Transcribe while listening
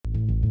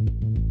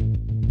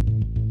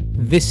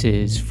This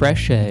is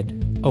Fresh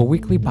Ed, a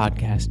weekly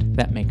podcast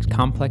that makes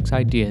complex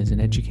ideas in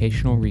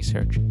educational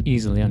research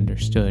easily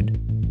understood.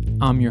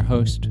 I'm your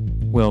host,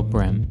 Will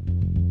Brem.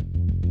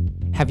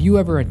 Have you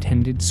ever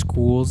attended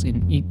schools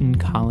in Eton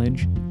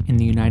College in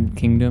the United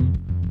Kingdom,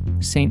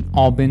 St.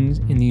 Albans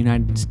in the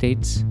United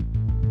States,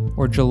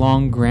 or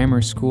Geelong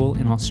Grammar School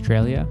in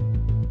Australia?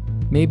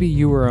 Maybe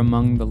you were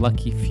among the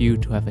lucky few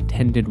to have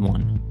attended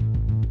one.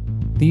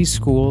 These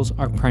schools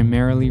are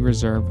primarily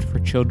reserved for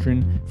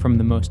children from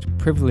the most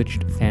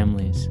privileged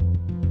families,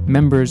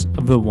 members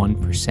of the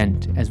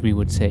 1%, as we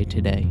would say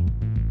today.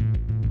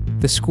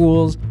 The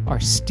schools are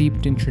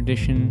steeped in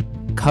tradition,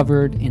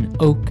 covered in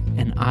oak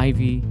and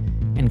ivy,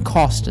 and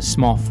cost a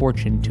small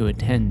fortune to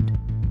attend.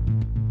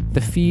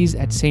 The fees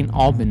at St.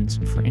 Albans,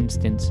 for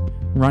instance,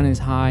 run as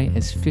high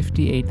as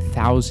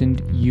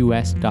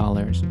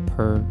 $58,000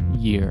 per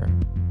year.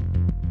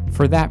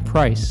 For that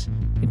price,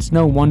 it's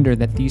no wonder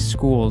that these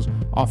schools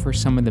offer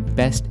some of the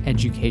best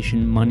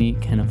education money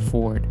can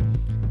afford,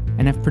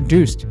 and have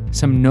produced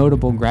some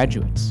notable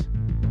graduates.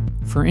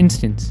 For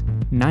instance,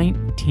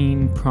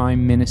 19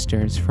 prime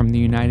ministers from the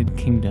United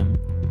Kingdom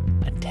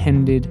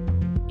attended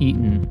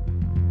Eton.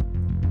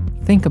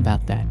 Think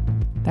about that.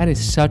 That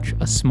is such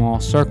a small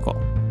circle.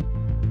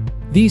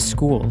 These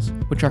schools,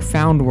 which are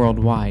found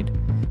worldwide,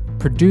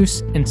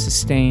 produce and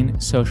sustain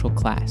social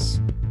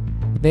class.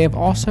 They have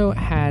also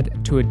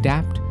had to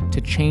adapt to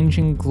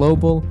changing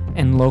global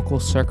and local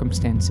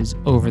circumstances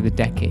over the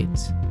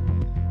decades.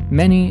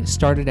 Many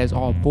started as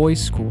all-boys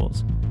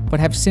schools, but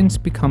have since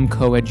become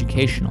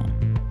co-educational.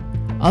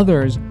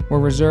 Others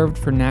were reserved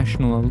for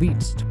national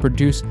elites to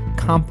produce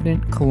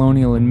competent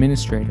colonial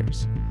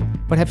administrators,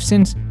 but have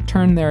since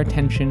turned their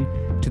attention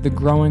to the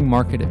growing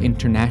market of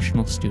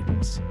international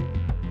students.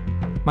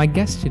 My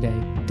guest today,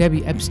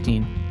 Debbie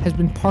Epstein, has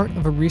been part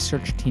of a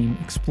research team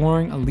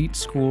exploring elite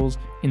schools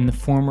in the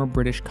former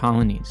British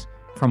colonies,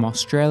 from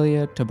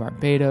Australia to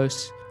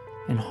Barbados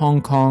and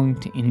Hong Kong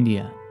to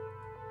India.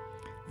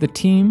 The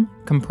team,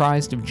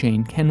 comprised of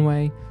Jane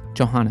Kenway,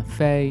 Johanna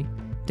Fay,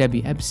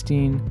 Debbie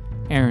Epstein,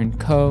 Aaron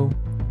Coe,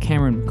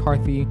 Cameron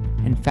McCarthy,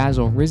 and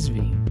Fazil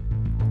Rizvi,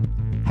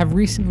 have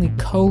recently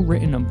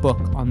co-written a book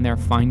on their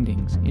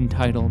findings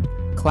entitled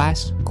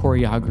Class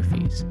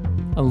Choreographies: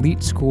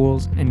 Elite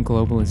Schools and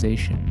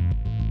Globalization.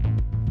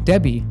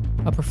 Debbie,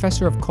 a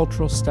professor of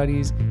cultural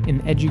studies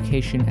in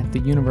education at the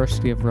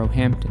University of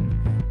Roehampton,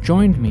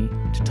 joined me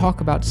to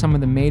talk about some of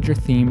the major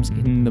themes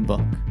in the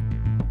book.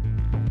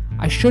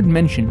 I should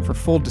mention, for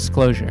full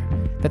disclosure,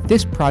 that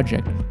this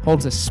project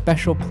holds a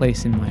special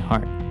place in my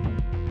heart.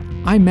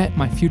 I met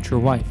my future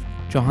wife,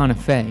 Johanna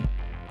Fay,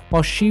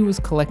 while she was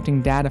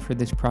collecting data for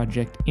this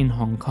project in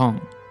Hong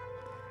Kong.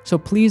 So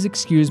please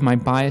excuse my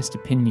biased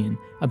opinion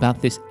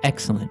about this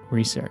excellent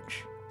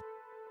research.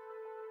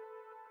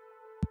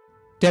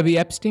 Debbie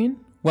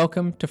Epstein,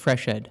 welcome to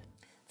Fresh Ed.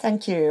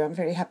 Thank you. I'm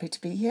very happy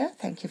to be here.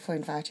 Thank you for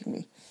inviting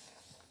me.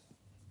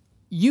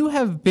 You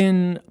have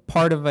been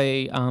part of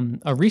a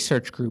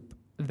research group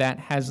that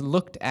has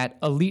looked at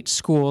elite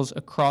schools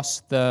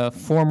across the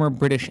former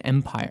British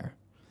Empire.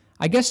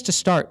 I guess to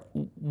start,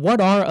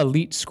 what are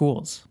elite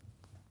schools?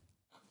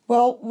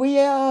 Well, we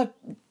are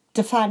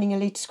defining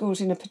elite schools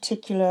in a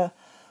particular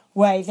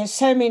way. There's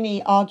so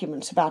many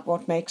arguments about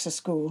what makes a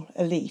school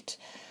elite.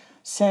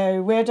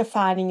 So we're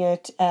defining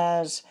it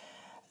as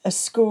a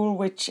school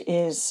which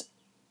is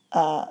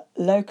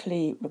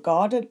locally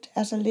regarded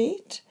as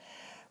elite,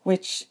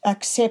 which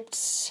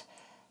accepts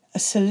a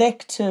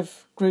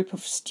selective group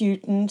of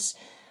students,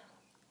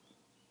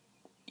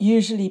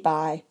 usually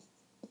by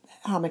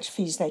how much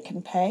fees they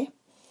can pay,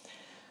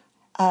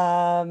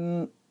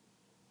 and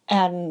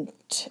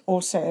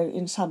also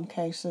in some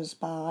cases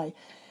by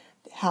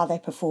how they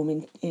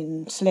perform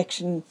in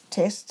selection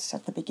tests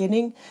at the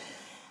beginning.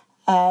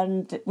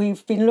 And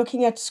we've been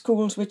looking at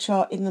schools which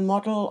are in the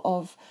model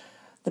of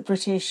the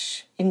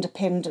British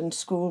independent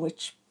school,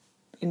 which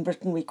in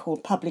Britain we call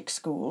public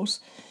schools,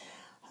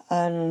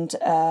 and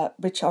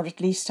which are at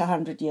least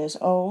 100 years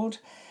old.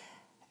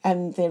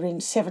 And they're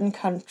in 7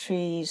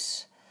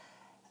 countries,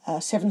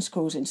 7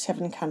 schools in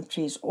 7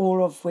 countries,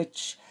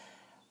 6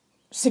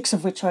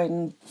 of which are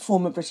in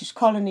former British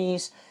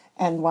colonies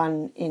and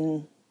 1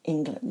 in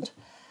England.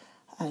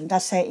 And I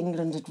say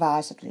England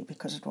advisedly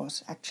because it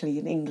was actually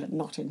in England,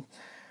 not in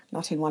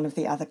one of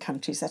the other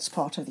countries that's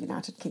part of the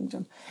United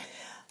Kingdom.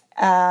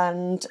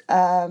 And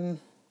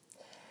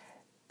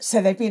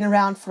so they've been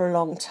around for a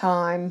long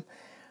time.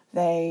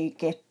 They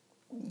get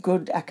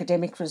good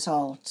academic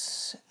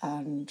results,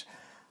 and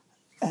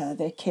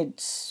their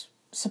kids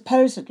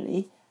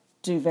supposedly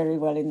do very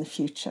well in the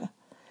future.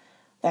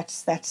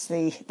 That's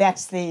the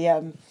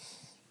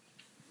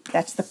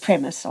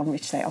premise on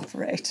which they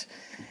operate.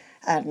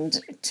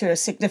 And to a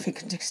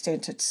significant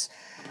extent,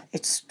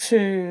 it's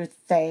true.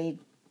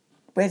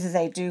 Whether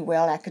they do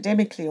well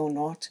academically or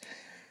not,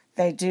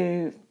 they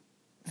do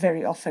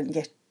very often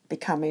to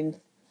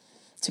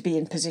be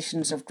in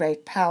positions of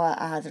great power,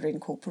 either in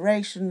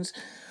corporations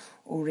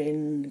or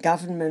in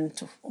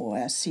government or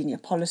as senior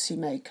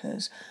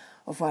policymakers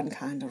of one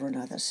kind or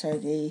another. So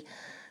the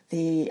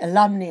the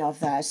alumni of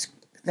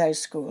those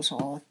schools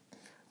are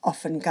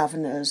often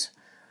governors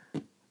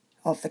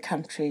of the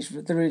countries,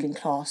 the ruling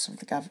class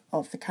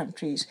of the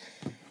countries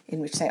in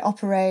which they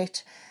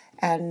operate,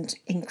 and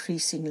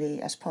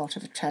increasingly as part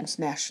of a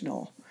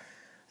transnational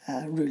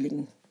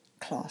ruling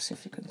class,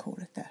 if you can call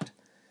it that.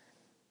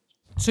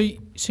 So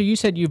you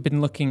said you've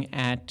been looking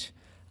at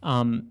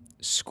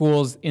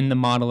schools in the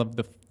model of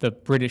the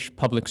British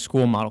public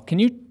school model. Can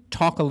you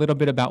talk a little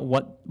bit about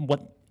what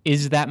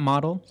is that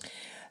model?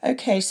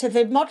 Okay, so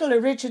the model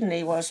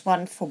originally was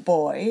one for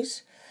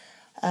boys.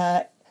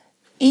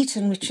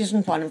 Eton, which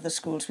isn't one of the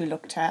schools we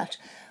looked at,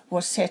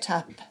 was set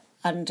up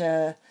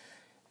under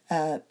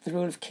the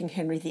rule of King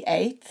Henry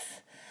VIII.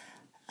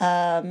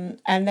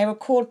 And they were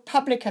called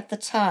public at the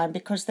time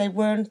because they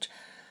weren't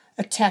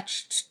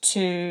attached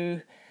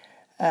to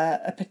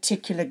a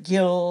particular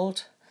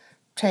guild,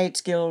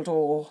 trades guild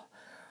or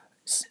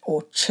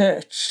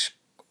church.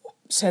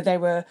 So they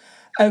were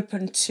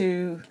open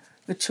to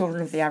the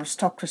children of the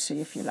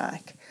aristocracy, if you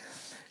like,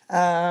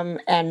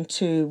 and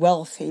to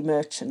wealthy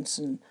merchants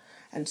and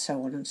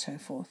so on and so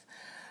forth.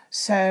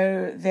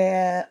 So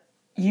they're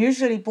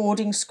usually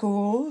boarding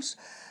schools,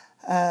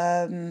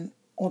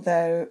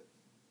 although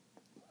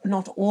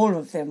not all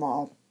of them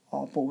are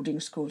boarding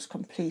schools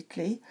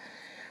completely.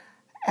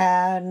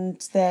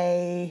 And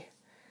they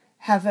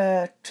have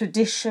a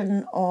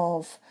tradition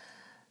of,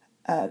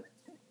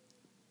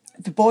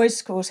 the boys'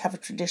 schools have a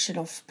tradition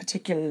of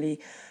particularly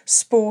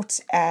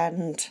sports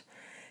and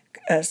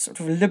sort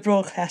of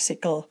liberal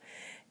classical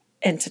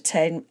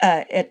education,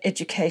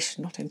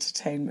 not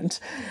entertainment.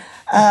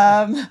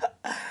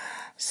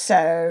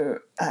 So,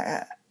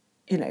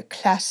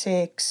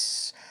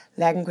 classics,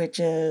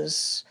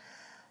 languages,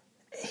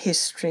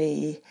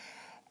 history,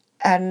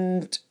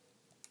 and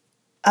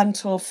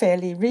until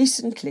fairly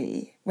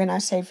recently, when I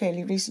say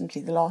fairly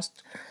recently, the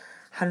last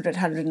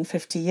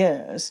 150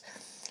 years,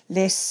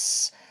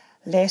 less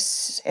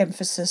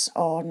emphasis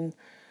on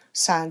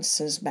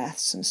sciences,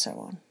 maths, and so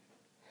on.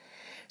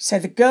 So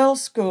the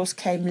girls' schools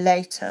came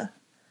later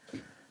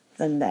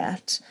than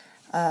that.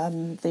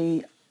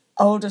 The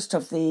oldest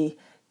of the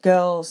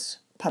girls'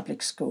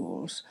 public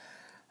schools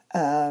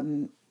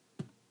were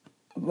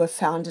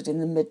founded in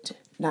the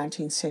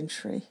mid-19th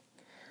century.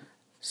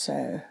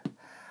 So,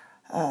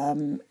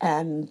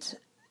 and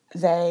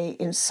they,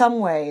 in some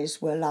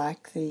ways, were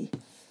like the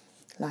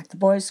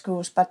boys'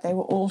 schools, but they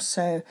were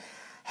also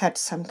had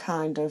some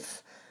kind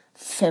of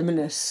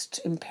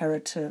feminist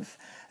imperative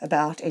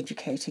about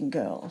educating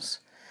girls.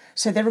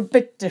 So they're a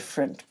bit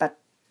different, but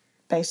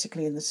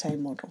basically in the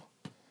same model.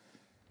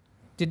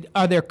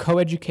 Are there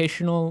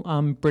coeducational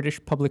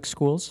British public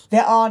schools?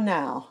 There are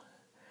now.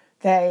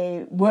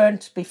 They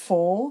weren't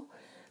before,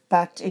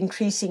 but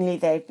increasingly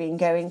they've been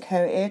going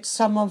co-ed.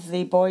 Some of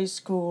the boys'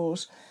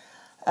 schools,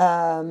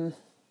 when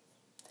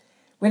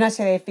I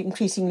say they've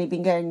increasingly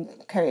been going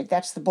co-ed,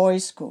 that's the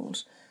boys'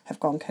 schools have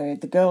gone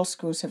co-ed. The girls'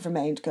 schools have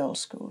remained girls'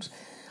 schools.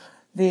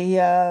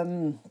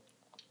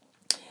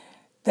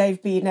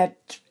 They've been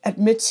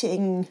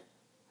admitting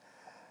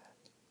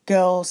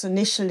girls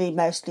initially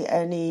mostly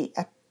only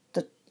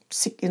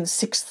in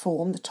sixth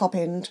form, the top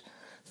end,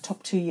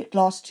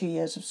 last 2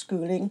 years of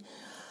schooling,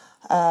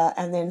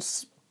 and then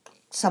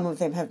some of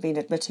them have been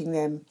admitting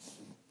them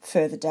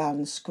further down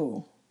the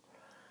school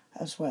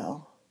as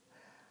well.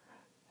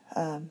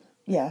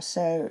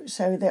 So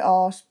there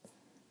are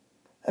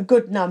a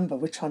good number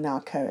which are now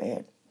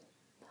co-ed,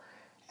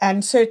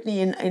 and certainly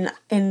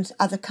in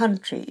other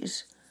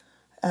countries,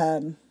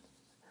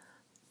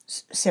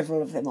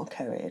 several of them are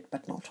co-ed,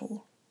 but not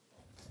all.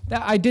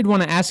 I did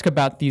want to ask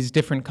about these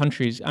different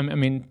countries. I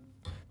mean,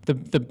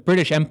 the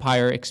British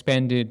Empire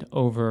expanded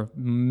over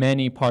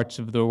many parts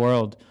of the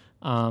world,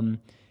 and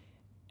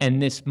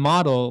this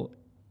model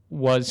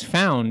was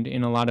found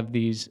in a lot of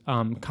these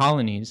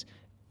colonies.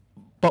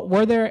 But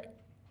were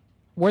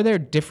there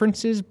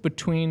differences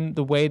between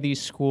the way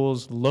these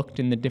schools looked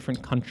in the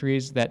different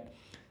countries that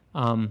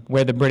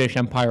where the British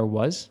Empire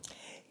was?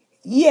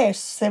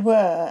 Yes, there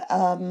were,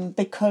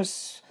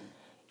 because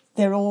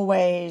they're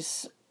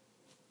always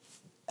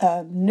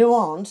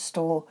nuanced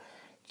or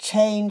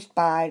changed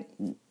by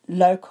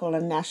local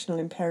and national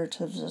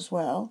imperatives as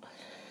well.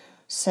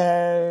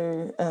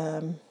 So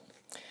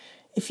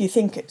if you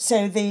think,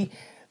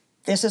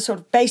 there's a sort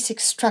of basic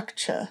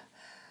structure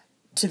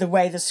to the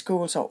way the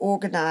schools are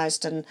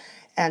organised and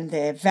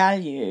their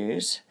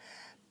values,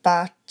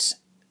 but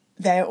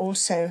they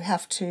also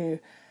have to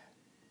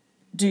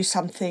do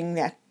something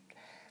that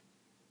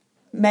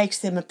makes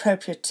them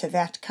appropriate to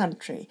that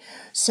country.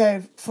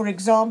 So, for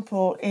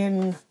example,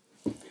 in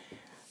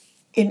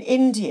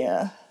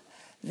India,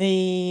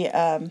 the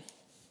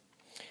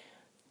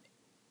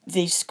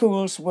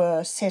schools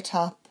were set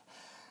up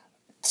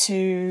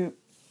to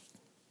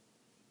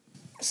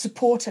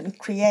support and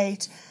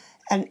create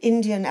an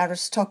Indian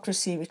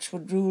aristocracy which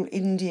would rule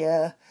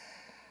India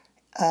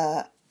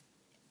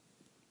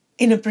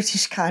in a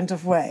British kind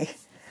of way.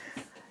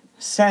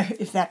 So,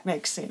 if that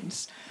makes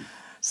sense.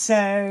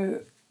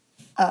 So,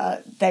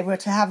 they were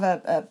to have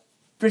a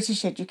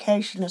British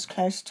education as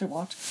close to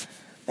what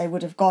they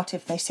would have got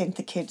if they sent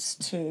the kids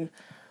to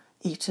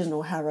Eton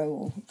or Harrow,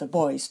 or the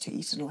boys to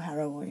Eton or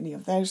Harrow or any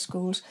of those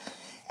schools.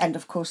 And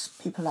of course,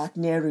 people like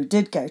Nehru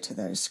did go to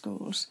those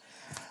schools.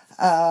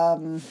 But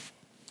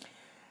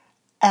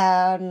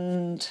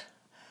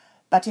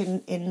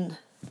in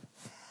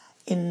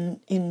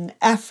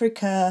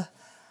Africa,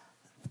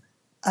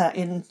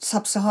 in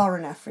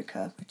sub-Saharan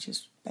Africa, which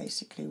is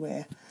basically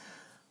where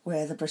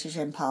the British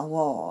Empire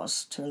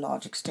was to a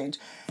large extent,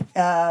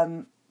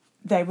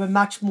 they were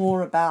much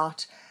more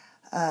about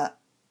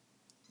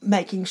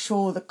making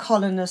sure the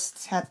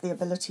colonists had the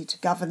ability to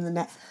govern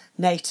the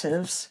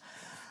natives.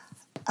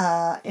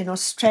 In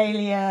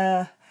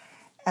Australia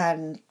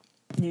and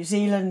New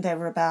Zealand, they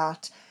were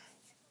about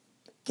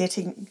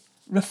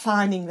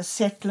refining the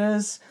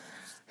settlers,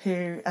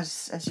 who,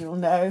 as you'll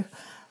know,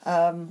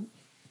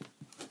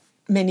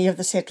 many of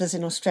the settlers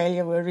in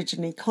Australia were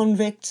originally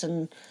convicts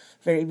and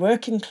very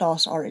working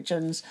class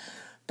origins,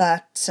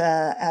 but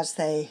as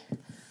they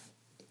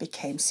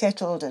became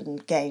settled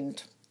and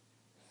gained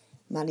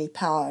money,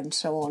 power and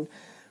so on,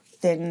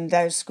 then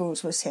those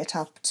schools were set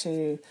up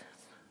to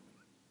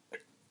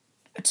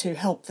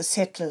help the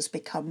settlers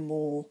become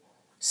more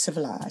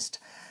civilised.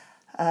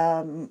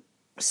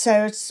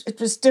 So it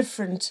was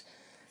different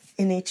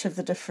in each of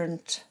the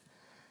different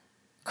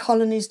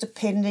colonies,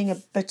 depending a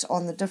bit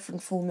on the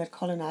different form that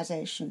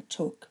colonisation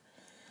took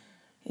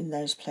in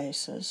those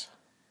places.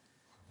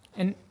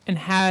 And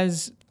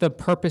has the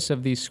purpose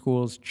of these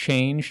schools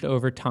changed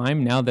over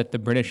time now that the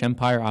British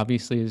Empire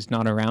obviously is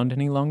not around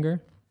any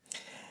longer?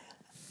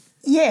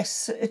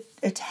 Yes,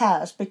 it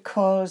has,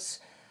 because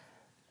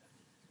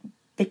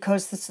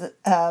the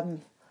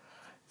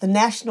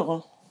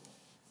national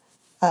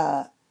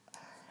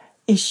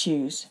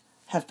issues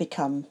have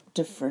become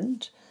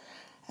different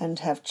and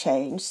have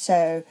changed.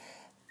 So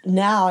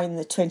now in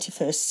the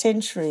 21st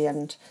century,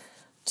 and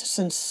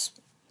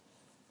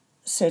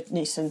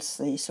certainly since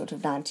the sort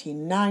of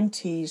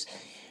 1990s,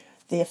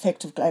 the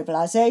effect of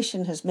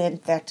globalisation has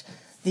meant that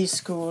these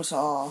schools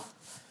are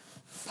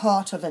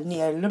part of a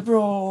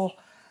neoliberal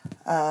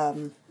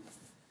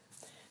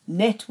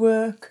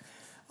network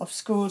of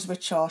schools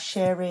which are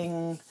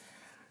sharing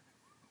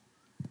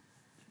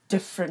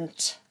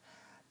different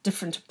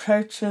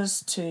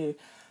approaches to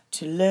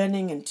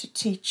learning and to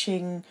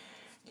teaching,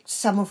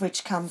 some of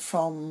which come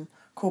from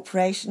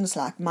corporations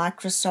like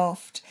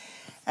Microsoft,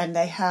 and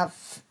they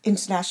have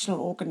international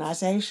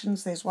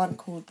organisations. There's one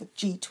called the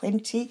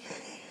G20,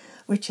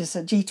 which is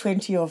a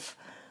G20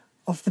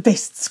 of the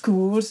best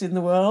schools in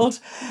the world.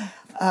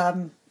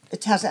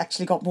 It has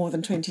actually got more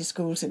than 20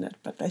 schools in it,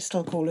 but they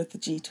still call it the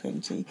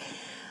G20.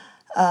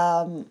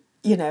 And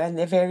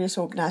there are various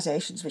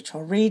organisations which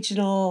are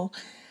regional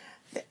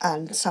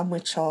and some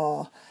which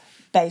are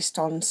based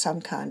on some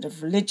kind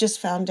of religious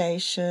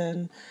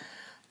foundation.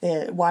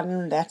 The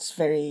one that's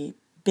very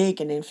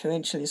big and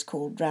influential is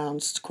called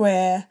Round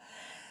Square,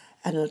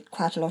 and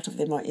quite a lot of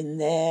them are in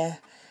there.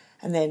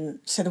 And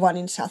then, so the one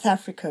in South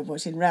Africa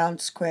was in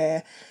Round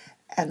Square,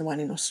 and the one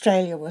in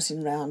Australia was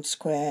in Round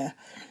Square,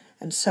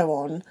 and so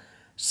on.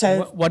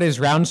 So, what is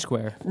Round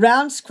Square?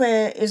 Round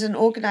Square is an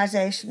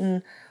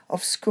organisation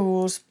of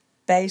schools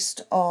based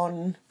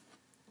on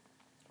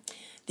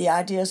the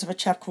ideas of a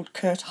chap called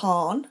Kurt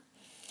Hahn,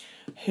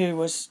 who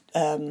was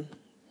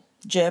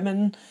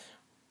German,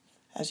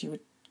 as you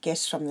would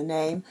guess from the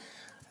name,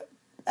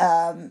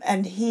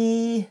 and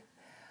he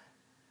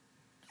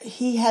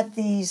had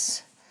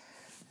these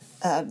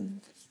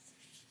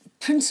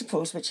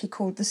principles which he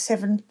called the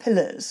 7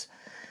 pillars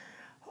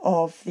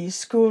of these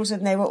schools,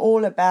 and they were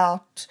all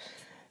about,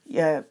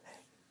 the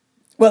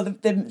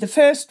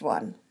first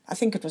one, I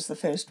think it was the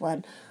first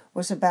one,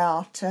 was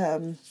about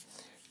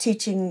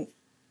teaching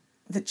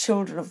the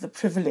children of the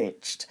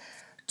privileged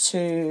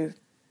to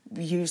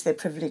use their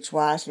privilege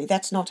wisely.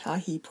 That's not how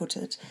he put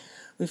it.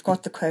 We've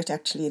got the quote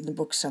actually in the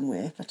book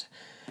somewhere, but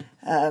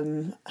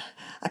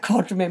I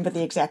can't remember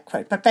the exact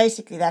quote. But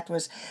basically that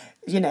was,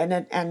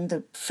 and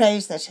the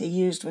phrase that he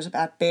used was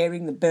about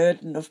bearing the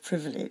burden of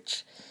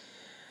privilege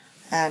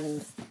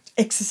and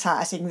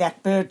exercising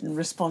that burden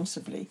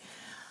responsibly.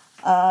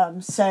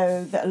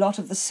 So a lot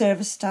of the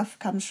service stuff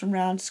comes from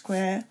Round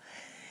Square.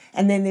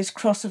 And then there's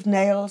Cross of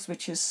Nails,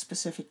 which is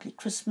specifically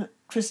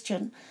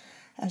Christian,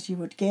 as you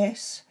would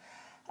guess.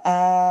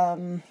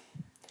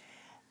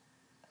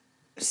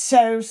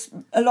 So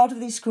a lot of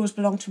these schools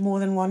belong to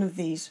more than one of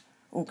these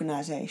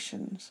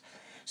organisations.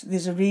 So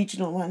there's a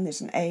regional one,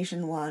 there's an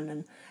Asian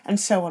one, and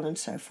so on and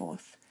so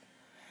forth.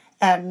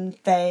 And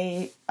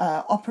they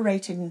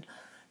operate in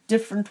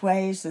different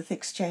ways with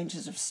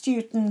exchanges of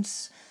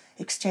students,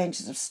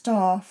 exchanges of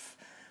staff,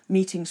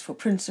 meetings for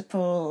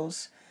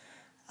principals,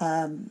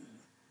 and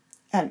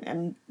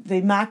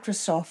the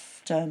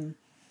Microsoft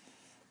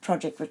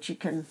project, which you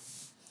can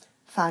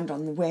find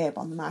on the web,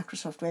 on the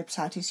Microsoft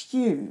website, is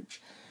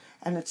huge.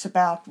 And it's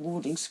about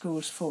awarding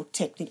schools for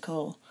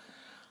technical,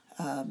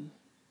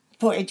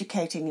 for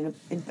educating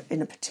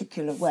in a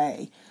particular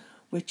way,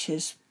 which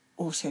is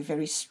also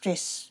very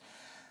stress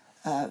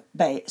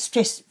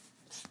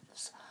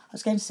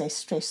was going to say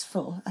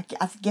stressful. I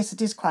guess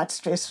it is quite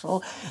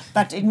stressful,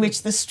 but in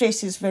which the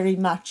stress is very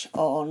much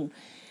on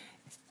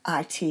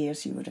IT,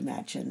 as you would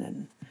imagine,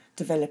 and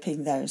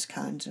developing those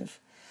kinds of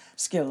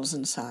skills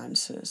and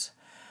sciences.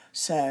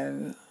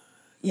 So,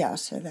 yeah,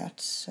 so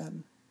that's...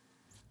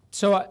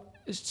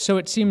 So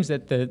it seems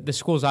that the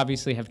schools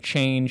obviously have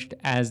changed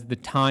as the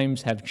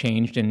times have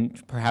changed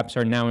and perhaps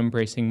are now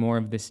embracing more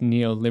of this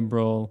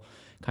neoliberal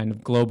kind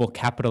of global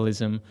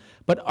capitalism.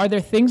 But are there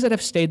things that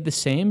have stayed the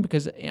same?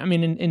 Because, I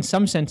mean, in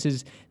some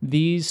senses,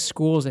 these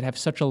schools that have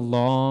such a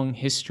long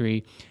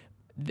history,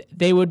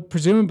 they would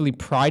presumably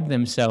pride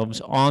themselves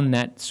on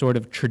that sort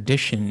of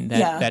tradition,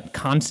 that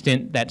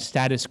constant, that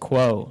status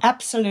quo.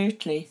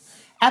 Absolutely.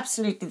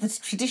 Absolutely. This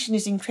tradition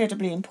is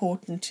incredibly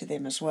important to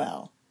them as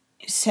well.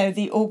 So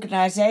the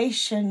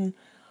organisation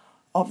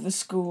of the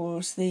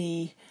schools,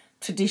 the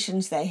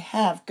traditions they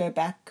have go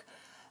back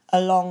a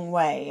long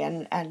way,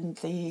 and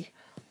the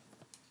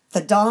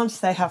dance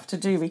they have to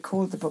do, we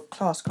call the book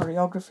Class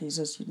Choreographies,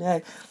 as you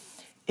know,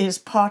 is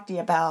partly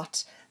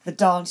about the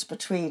dance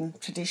between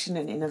tradition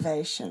and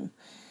innovation,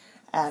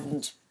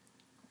 and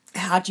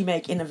how do you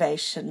make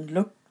innovation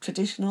look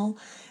traditional,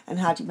 and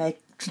how do you make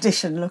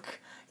tradition look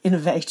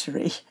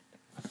innovatory.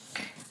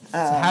 So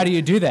how do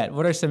you do that?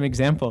 What are some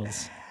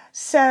examples?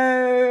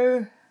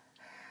 So,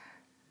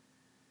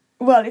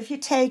 well, if you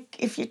take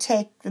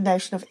the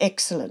notion of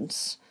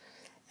excellence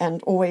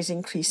and always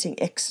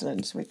increasing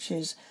excellence, which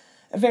is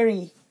a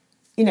very,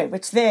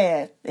 it's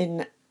there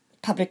in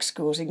public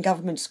schools, in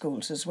government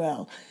schools as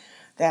well,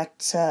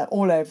 that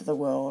all over the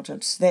world,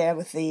 it's there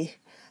with the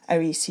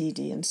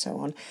OECD and so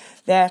on,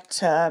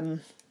 that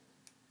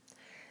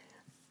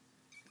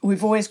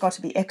we've always got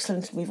to be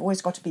excellent, we've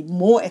always got to be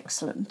more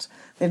excellent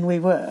than we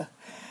were.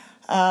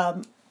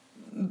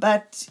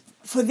 But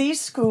for these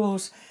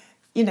schools,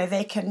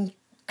 they can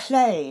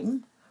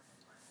claim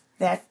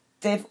that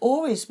they've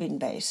always been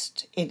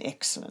based in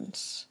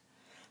excellence,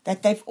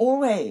 that they've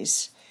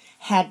always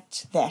had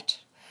that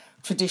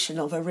tradition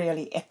of a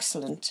really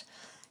excellent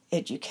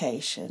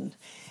education.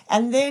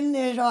 And then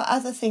there are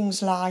other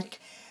things like,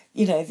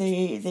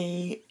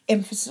 the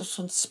emphasis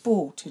on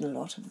sport in a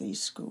lot of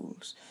these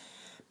schools.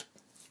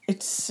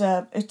 It's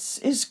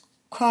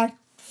quite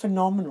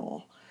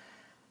phenomenal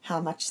how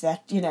much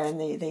that,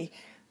 and the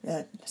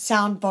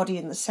sound body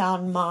and the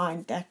sound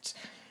mind, that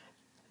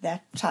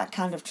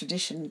kind of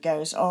tradition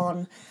goes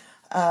on.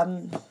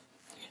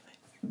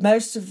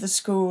 Most of the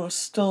schools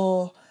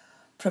still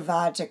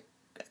provide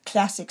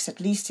classics, at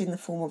least in the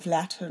form of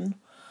Latin,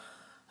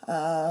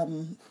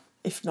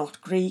 if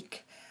not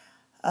Greek,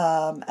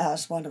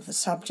 as one of the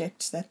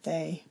subjects that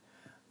they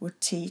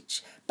would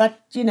teach. But,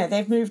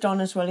 they've moved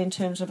on as well in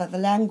terms of other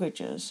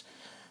languages.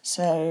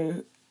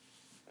 So,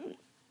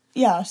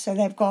 yeah, so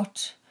they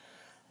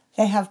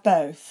have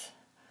both.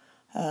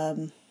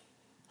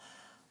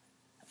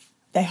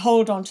 They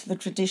hold on to the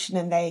tradition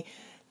and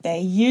they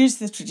use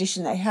the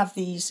tradition. They have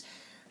these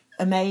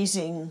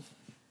amazing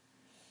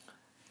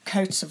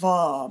coats of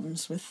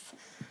arms with,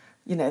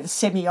 the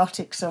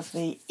semiotics of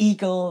the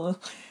eagle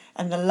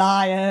and the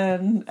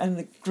lion and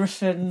the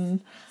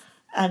griffin,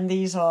 and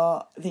these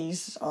are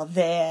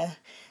there,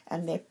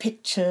 and their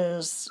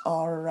pictures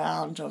are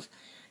around of,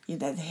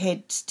 the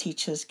head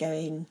teachers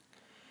going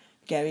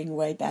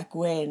way back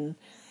when.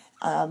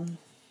 In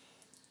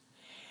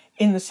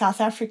the South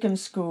African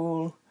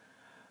school,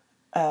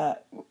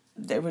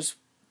 there was,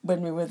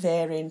 when we were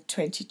there in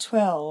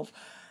 2012,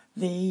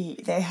 they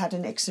had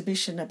an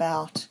exhibition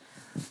about,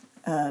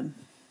 I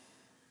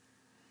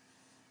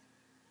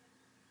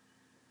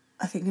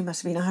think it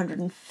must have been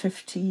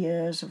 150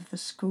 years of the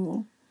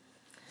school,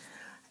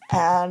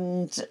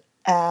 and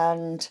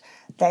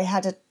they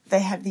had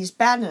these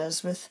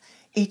banners with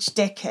each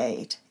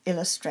decade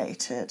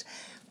illustrated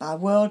by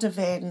world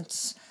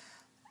events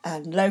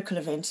and local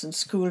events and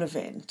school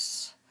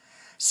events.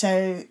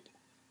 So,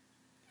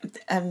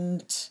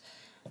 and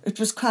it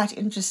was quite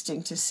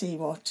interesting to see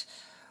what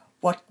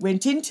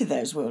went into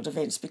those world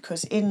events,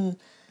 because in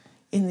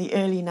the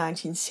early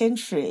 19th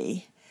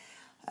century,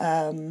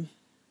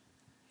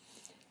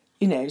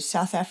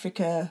 South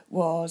Africa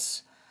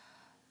was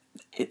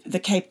the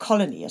Cape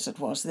Colony, as it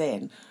was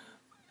then.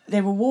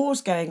 There were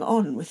wars going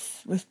on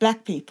with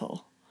black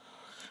people,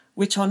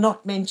 which are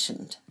not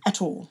mentioned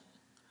at all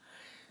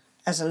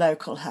as a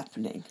local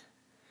happening,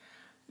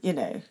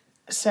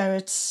 So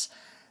it's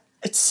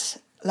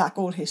like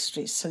all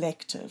history,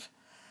 selective.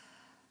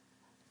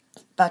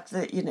 But,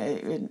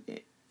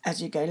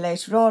 as you go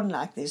later on,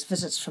 like there's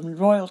visits from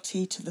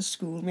royalty to the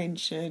school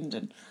mentioned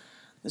and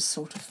this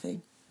sort of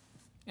thing.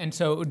 And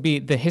so it would be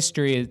the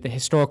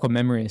historical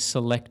memory is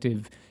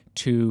selective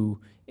to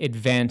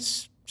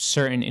advance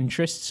certain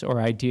interests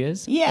or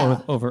ideas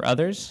over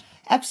others?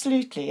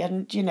 Absolutely.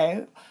 And,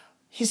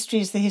 history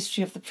is the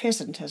history of the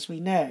present, as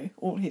we know.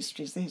 All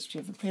history is the history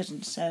of the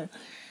present. So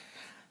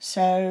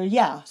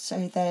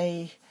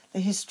the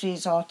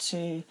histories are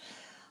to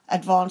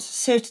advance a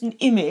certain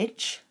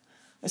image,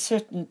 a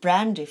certain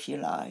brand, if you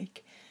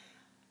like,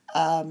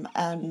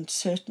 and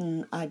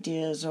certain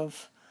ideas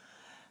of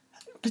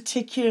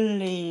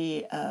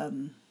particularly,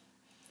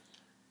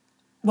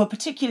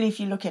 particularly if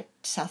you look at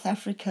South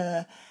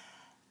Africa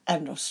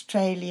and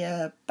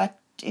Australia, but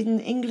in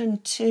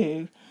England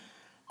too,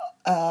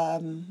 I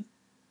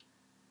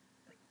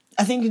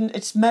think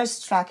it's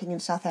most striking in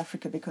South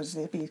Africa because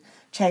the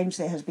change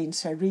there has been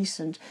so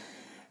recent.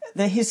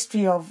 The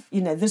history of,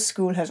 this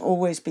school has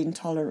always been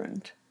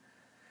tolerant.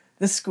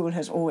 This school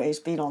has always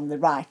been on the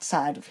right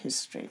side of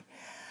history.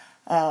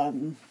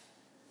 But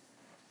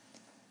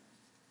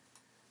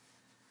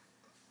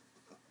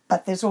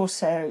there's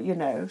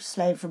also,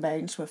 slave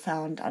remains were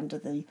found under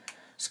the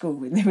school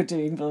when they were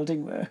doing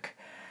building work.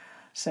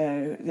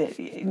 So,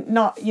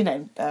 not,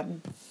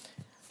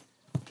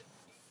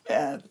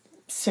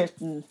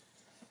 certain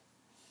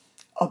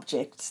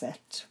objects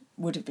that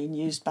would have been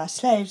used by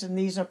slaves, and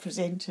these are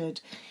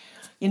presented,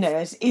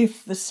 as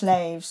if the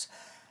slaves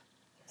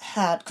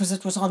had, because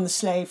it was on the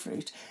slave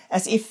route,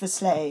 as if the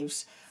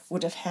slaves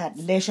would have had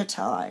leisure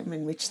time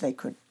in which they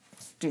could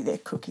do their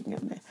cooking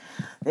and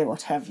their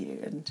what have you,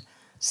 and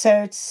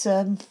so it's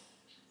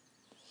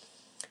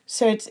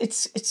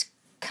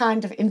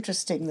kind of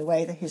interesting the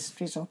way the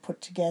histories are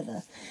put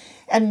together,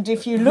 and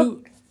if you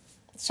look,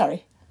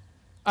 sorry.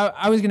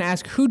 I was going to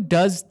ask, who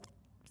does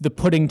the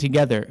putting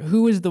together?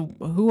 Who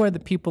are the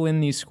people in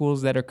these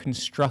schools that are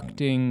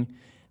constructing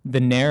the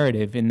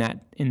narrative in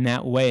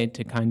that way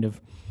to kind of,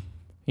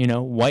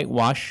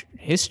 whitewash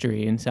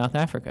history in South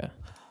Africa?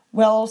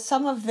 Well,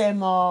 some of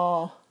them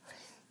are,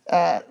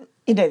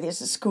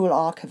 there's a school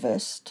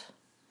archivist.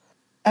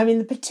 I mean,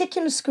 the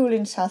particular school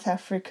in South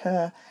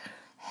Africa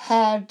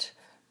had,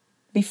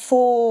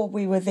 before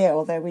we were there,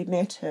 although we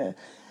met her,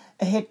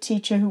 a head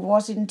teacher who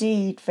was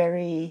indeed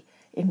very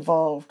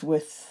involved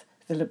with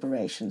the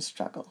liberation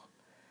struggle.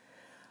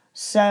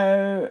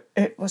 So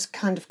it was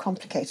kind of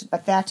complicated,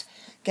 but that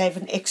gave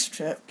an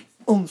extra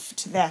oomph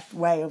to that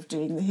way of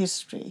doing the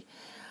history.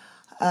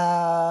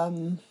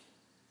 But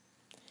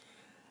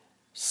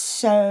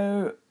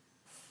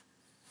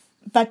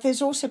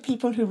there's also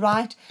people who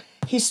write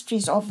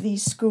histories of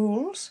these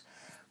schools,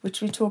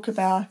 which we talk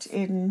about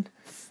in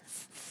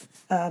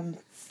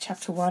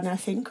chapter 1, I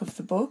think, of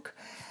the book,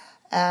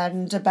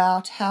 and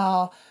about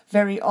how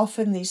very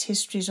often these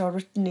histories are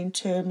written in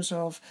terms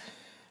of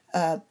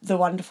the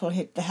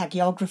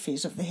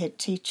hagiographies of the head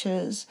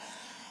teachers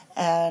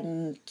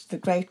and the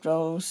great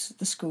roles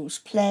the schools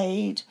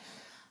played.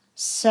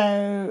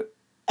 So,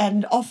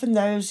 and often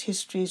those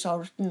histories are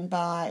written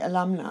by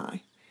alumni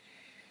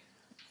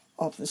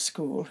of the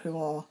school who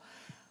are,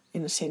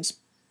 in a sense,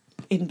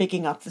 in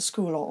bigging up the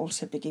school, are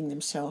also bigging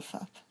themselves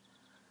up.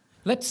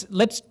 Let's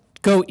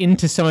go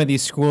into some of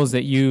these schools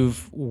that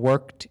you've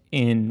worked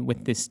in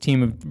with this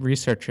team of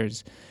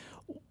researchers.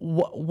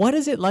 What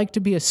is it like to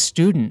be a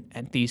student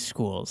at these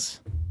schools?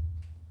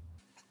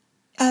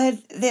 I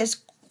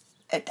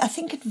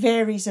think it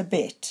varies a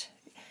bit.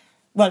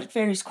 Well, it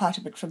varies quite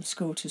a bit from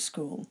school to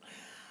school.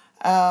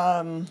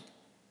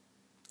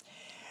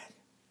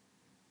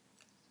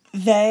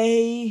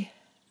 They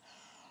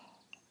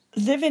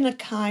live in a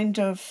kind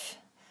of,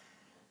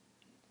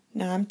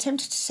 now I'm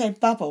tempted to say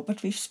bubble,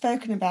 but we've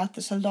spoken about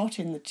this a lot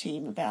in the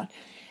team about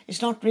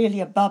it's not really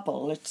a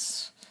bubble,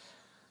 it's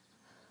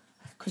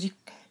because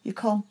you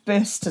can't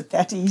burst it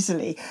that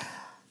easily.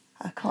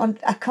 I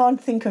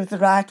can't think of the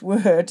right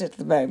word at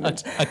the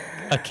moment.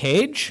 A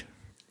cage?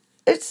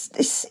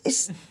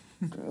 It's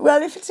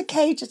well, if it's a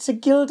cage, it's a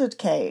gilded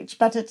cage,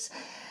 but it's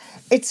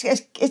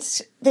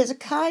there's a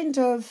kind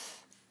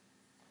of,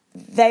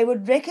 they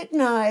would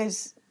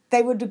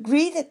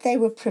agree that they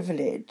were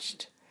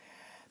privileged,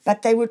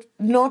 but they would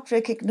not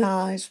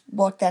recognize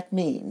what that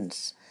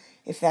means,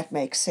 if that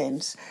makes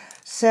sense.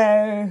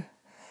 So,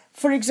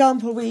 for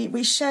example,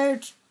 we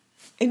showed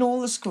in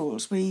all the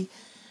schools, when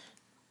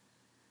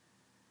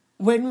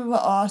we were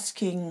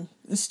asking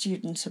the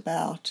students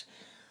about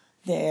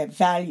their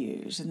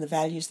values and the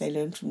values they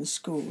learned from the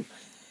school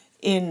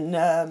in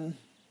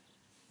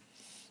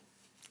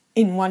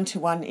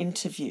one-to-one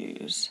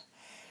interviews,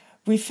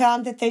 we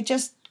found that they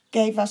just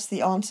gave us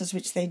the answers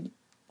which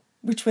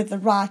were the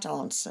right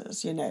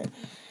answers,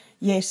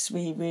 Yes,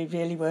 we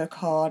really work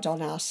hard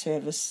on our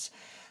service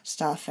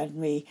stuff, and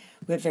we're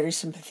very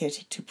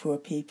sympathetic to poor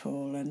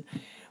people, and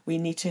we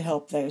need to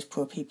help those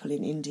poor people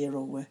in India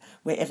or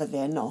wherever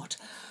they're not,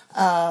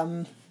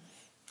 and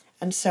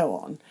so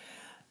on.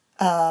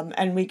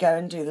 And we go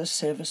and do the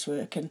service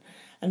work and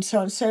so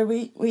on. So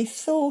we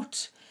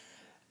thought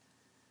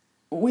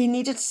we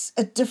needed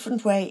a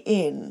different way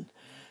in.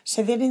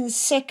 So then in the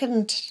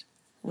second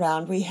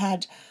round we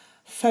had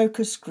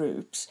focus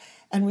groups,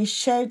 and we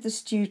showed the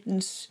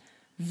students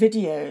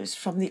videos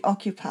from the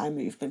Occupy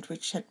movement,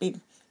 which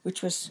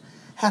was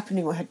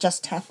happening or had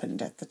just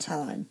happened at the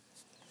time.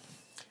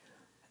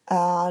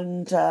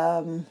 And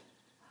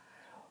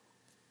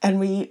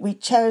we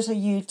chose a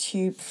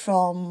YouTube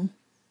from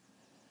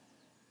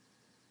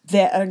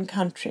their own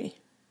country,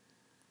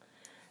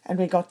 and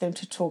we got them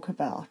to talk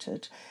about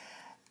it.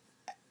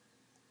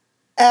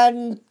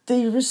 And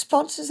the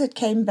responses that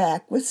came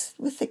back,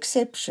 with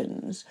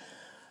exceptions,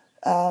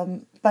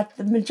 But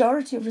the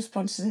majority of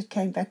responses that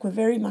came back were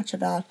very much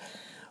about,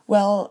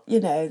 well,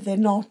 they're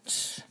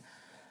not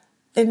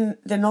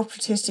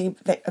protesting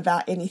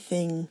about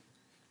anything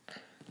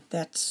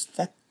that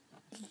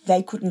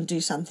they couldn't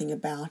do something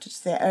about. It's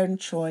their own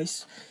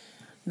choice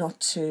not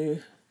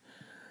to,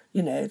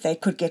 they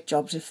could get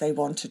jobs if they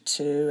wanted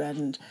to,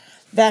 and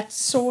that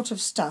sort of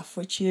stuff,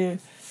 which you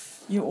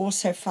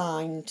also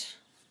find,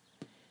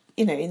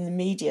 in the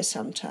media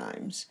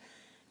sometimes.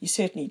 You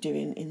certainly do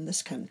in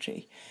this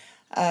country.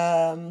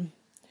 And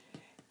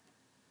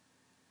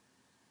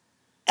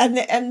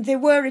there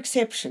were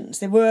exceptions.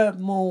 There were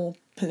more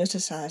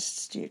politicised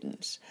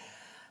students.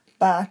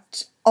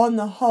 But on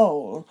the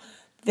whole,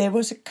 there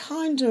was a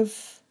kind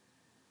of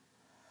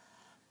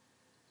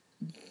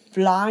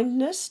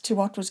blindness to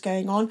what was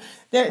going on.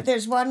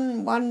 There's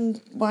one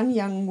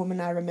young woman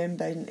I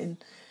remember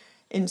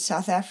in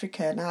South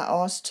Africa, and I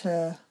asked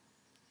her.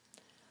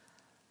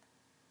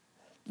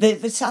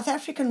 The South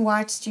African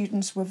white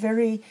students were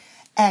very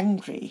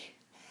angry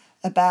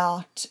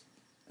about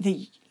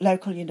the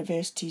local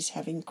universities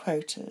having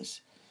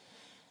quotas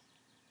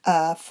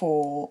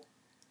for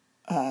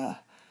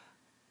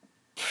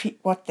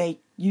what they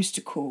used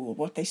to call,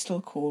 what they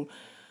still call,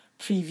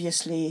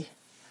 previously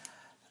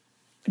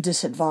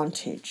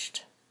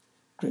disadvantaged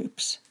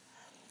groups.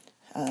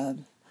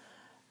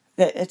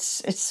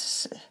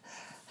 It's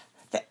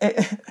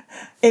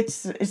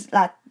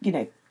like,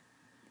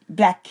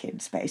 black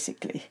kids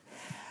basically,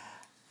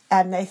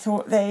 and they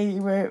thought they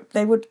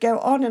would go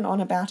on and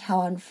on about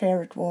how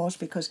unfair it was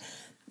because,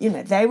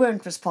 they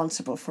weren't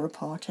responsible for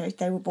apartheid.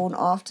 They were born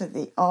after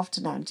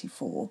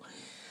 94,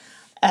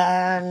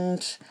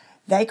 and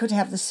they could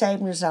have the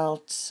same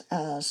results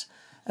as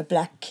a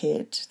black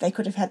kid. They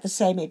could have had the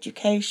same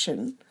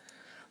education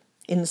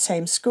in the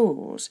same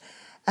schools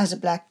as a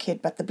black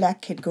kid, but the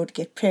black kid could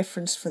get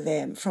preference for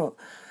them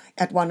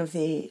at one of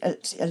the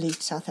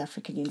elite South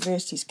African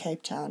universities,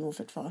 Cape Town or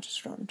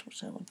Witwatersrand or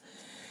so on.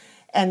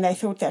 And they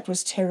thought that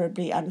was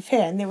terribly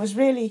unfair. And there was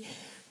really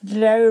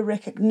low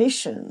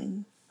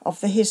recognition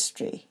of the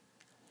history.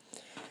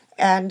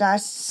 And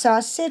so I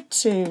said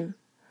to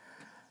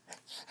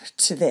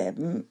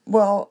them,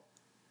 well,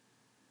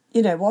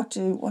 what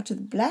do the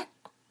black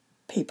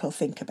people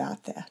think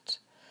about that?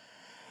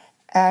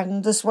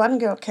 And this one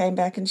girl came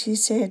back and she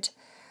said,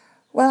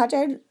 well, I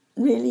don't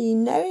really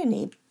know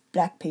any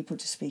black people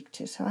to speak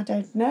to, so I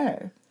don't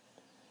know.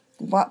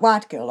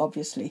 White girl,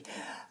 obviously.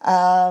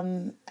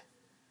 And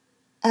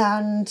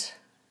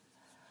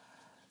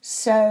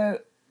so,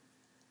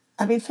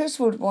 first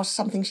of all, it was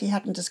something she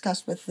hadn't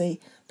discussed with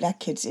the black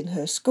kids in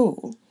her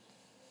school,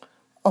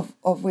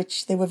 of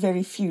which there were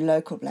very few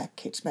local black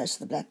kids. Most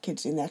of the black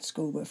kids in that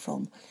school were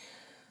from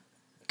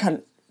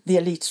the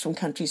elites from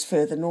countries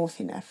further north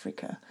in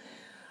Africa.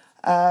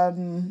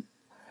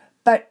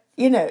 But,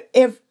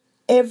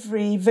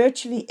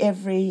 virtually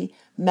every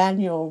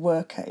manual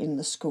worker in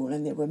the school,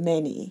 and there were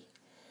many,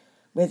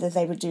 whether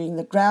they were doing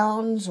the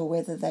grounds or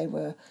whether they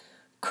were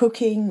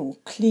cooking or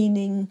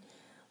cleaning,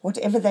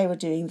 whatever they were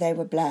doing, they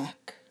were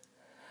black,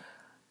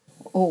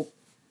 or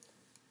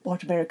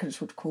what Americans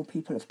would call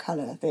people of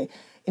colour.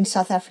 In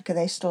South Africa,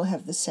 they still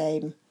have the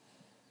same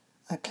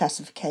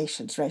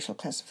classifications, racial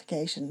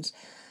classifications,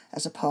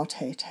 as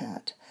apartheid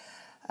had.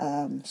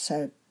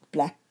 So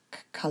black,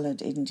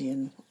 coloured,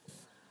 Indian,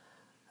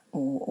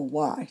 or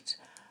white.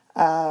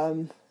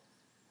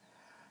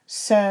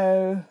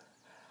 So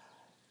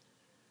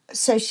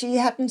she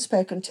hadn't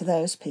spoken to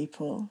those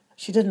people.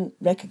 She didn't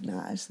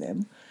recognise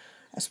them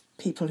as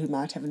people who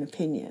might have an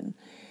opinion.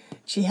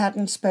 She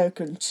hadn't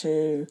spoken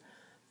to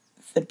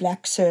the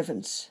black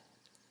servants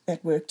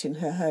that worked in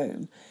her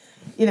home.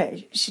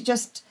 It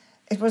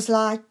was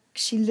like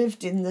she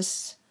lived in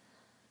this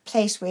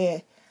place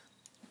where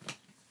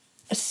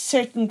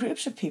certain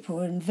groups of people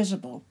were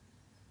invisible.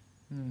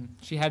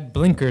 She had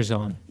blinkers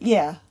on.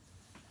 Yeah,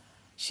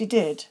 she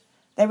did.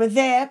 They were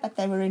there, but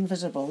they were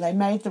invisible. They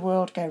made the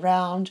world go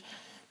round.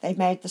 They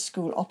made the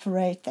school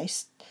operate. They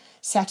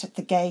sat at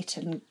the gate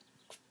and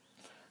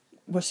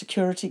were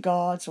security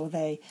guards, or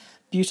they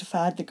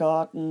beautified the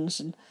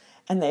gardens, and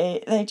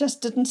they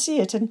just didn't see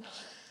it. And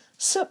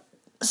so,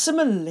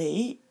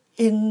 similarly,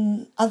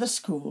 in other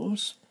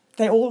schools,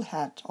 they all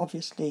had,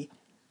 obviously,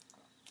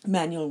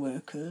 manual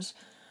workers,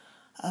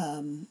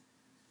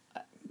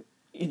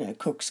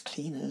 cooks,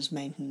 cleaners,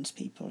 maintenance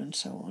people, and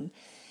so on,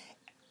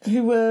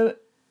 who were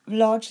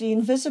largely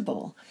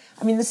invisible.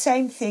 The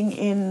same thing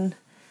in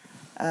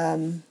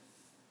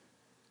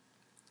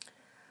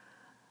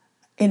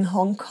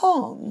Hong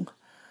Kong,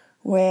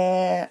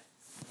 where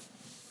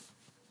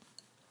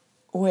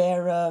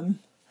there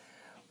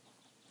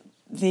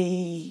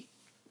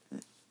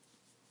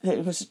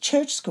was a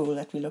church school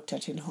that we looked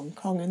at in Hong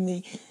Kong, and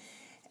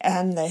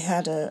they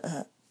had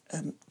a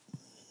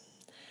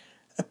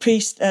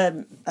priest,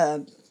 an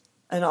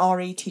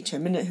RE teacher,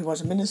 who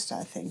was a minister,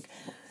 I think,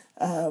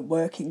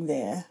 working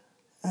there,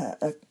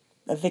 a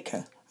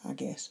vicar, I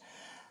guess.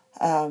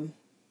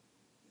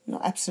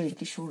 Not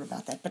absolutely sure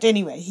about that, but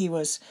anyway, he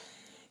was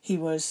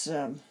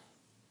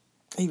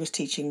he was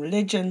teaching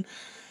religion,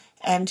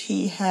 and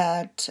he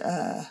had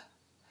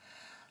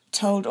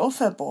told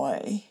off a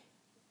boy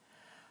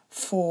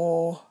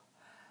for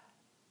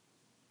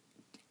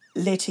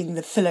letting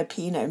the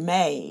Filipino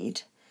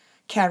maid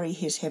carry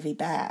his heavy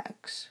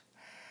bags.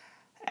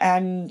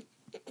 And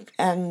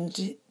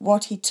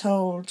what he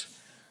told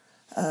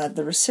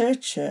the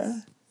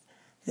researcher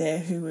there,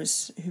 who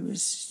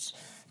was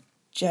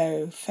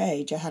Johanna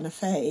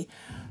Fay,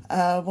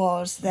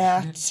 was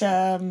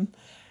that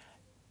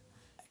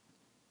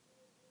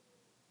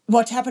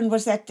what happened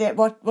was that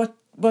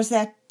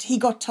he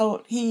got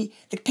told, the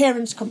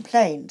parents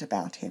complained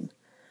about him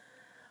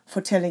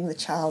for telling the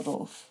child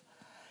off.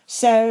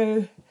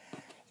 So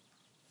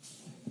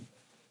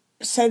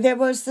there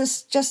was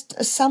this just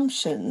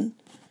assumption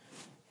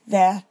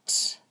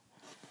that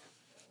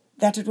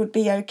it would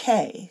be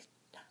okay,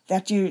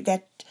 that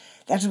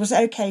it was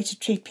okay to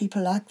treat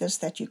people like this,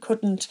 that you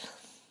couldn't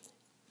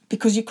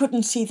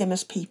see them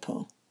as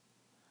people.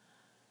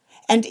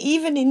 And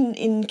even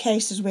in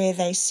cases where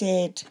they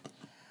said,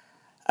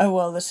 oh,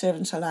 well, the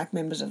servants are like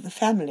members of the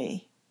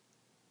family,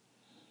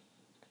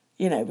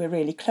 we're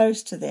really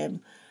close to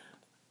them,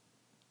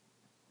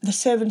 the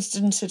servants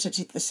didn't sit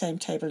at the same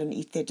table and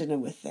eat their dinner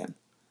with them.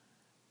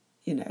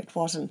 It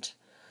wasn't,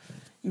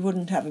 you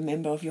wouldn't have a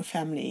member of your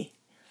family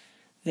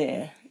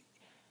there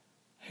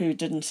who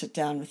didn't sit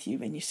down with you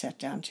when you sat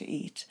down to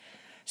eat.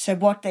 So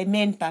what they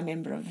meant by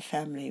member of the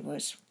family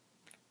was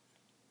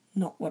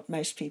not what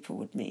most people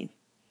would mean.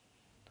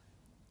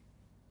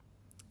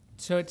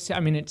 So it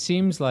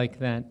seems like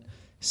that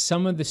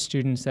some of the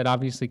students that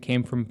obviously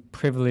came from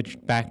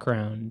privileged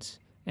backgrounds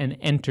and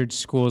entered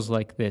schools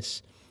like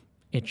this,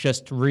 it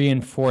just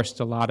reinforced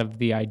a lot of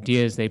the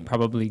ideas they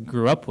probably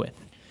grew up with.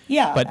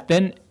 Yeah. But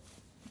then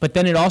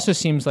it also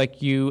seems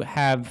like you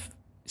have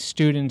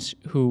students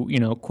who,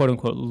 quote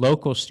unquote,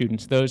 local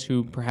students, those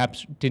who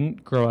perhaps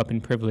didn't grow up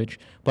in privilege,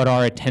 but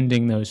are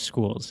attending those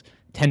schools,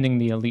 attending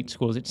the elite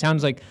schools. It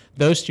sounds like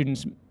those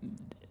students,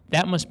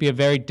 that must be a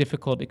very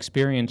difficult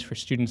experience for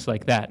students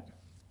like that.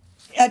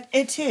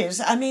 It is.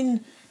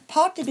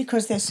 Partly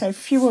because there's so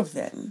few of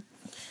them,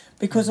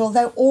 because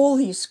although all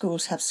these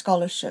schools have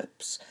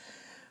scholarships,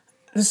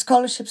 the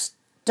scholarships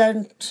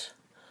don't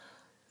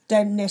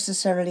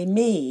necessarily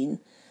mean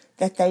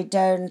that they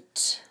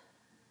don't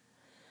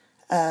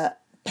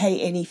pay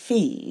any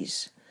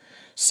fees.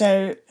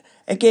 So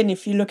again,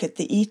 if you look at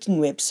the Eton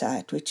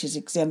website, which is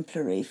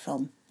exemplary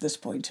from this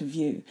point of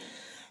view,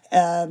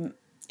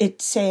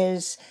 it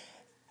says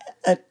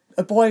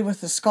a boy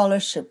with a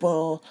scholarship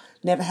will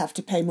never have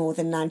to pay more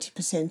than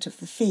 90% of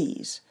the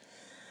fees.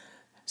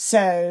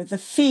 So the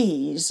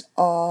fees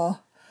are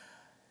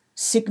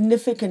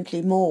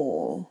significantly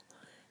more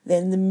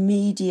than the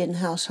median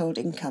household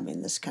income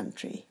in this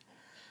country.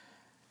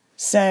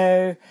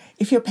 So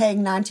if you're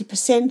paying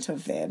 90%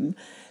 of them,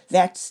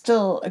 that's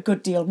still a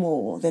good deal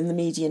more than the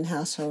median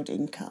household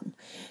income.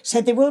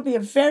 So there will be a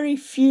very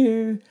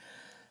few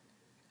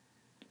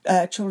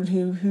children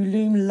who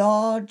loom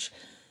large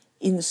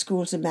in the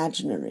school's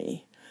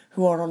imaginary,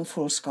 who are on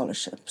full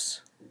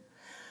scholarships.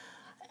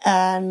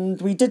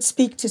 And we did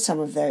speak to some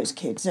of those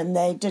kids, and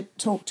they did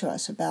talk to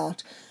us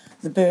about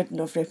the burden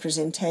of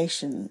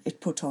representation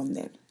it put on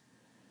them.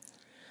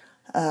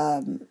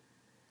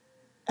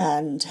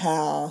 And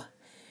how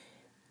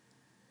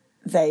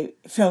they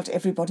felt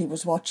everybody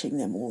was watching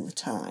them all the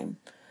time,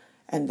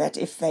 and that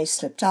if they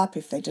slipped up,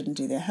 if they didn't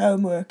do their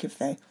homework, if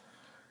they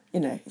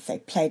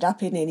played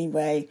up in any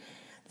way,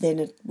 then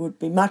it would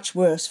be much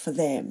worse for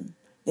them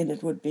than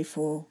it would be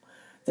for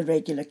the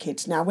regular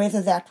kids. Now,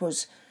 whether that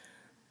was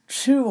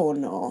true or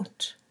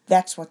not,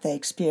 that's what they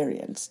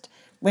experienced.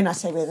 When I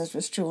say whether it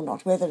was true or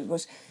not, whether it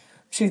was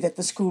true that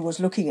the school was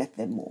looking at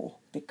them more,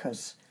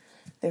 because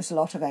there's a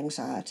lot of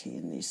anxiety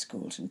in these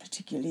schools, and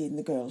particularly in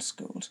the girls'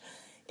 schools.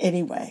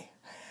 Anyway,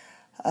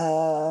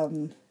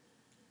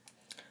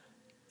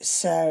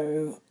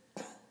 so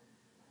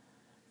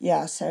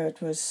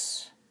it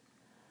was.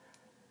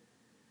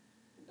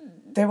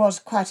 There was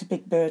quite a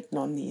big burden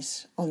on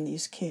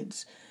these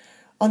kids.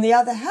 On the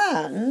other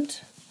hand,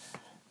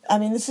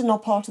 this is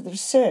not part of the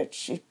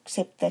research,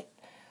 except that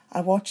I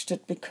watched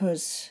it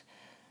because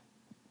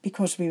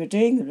we were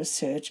doing the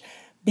research.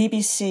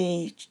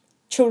 BBC,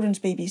 Children's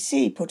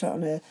BBC put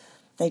on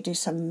they do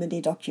some mini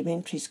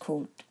documentaries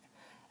called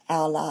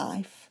Our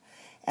Life,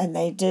 and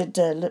they did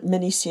a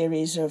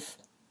mini-series of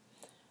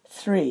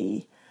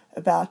 3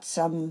 about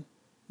some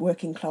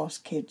working class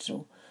kids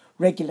or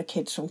regular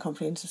kids from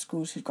comprehensive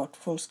schools who got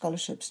full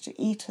scholarships to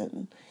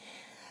Eton.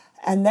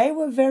 And they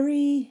were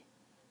very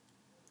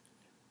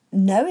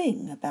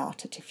knowing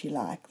about it, if you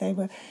like. They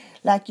were,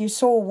 like, you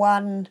saw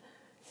one,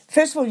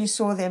 first of all, you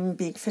saw them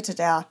being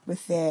fitted out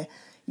with their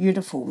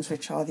uniforms,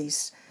 which are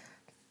these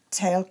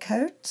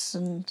tailcoats,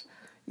 and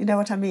you know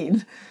what I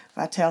mean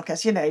by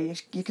tailcoats.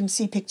 You can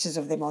see pictures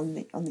of them on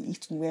the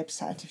Eton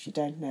website if you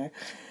don't know.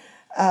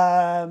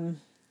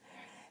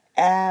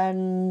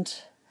 And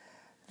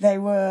they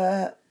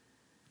were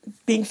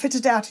being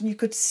fitted out, and you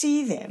could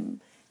see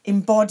them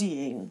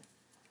embodying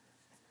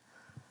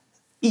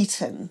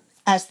Eton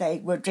as they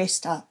were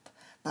dressed up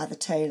by the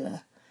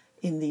tailor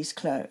in these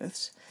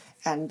clothes,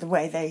 and the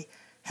way they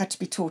had to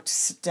be taught to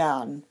sit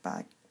down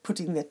by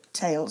putting the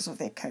tails of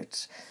their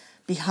coats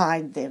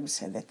behind them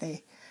so that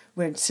they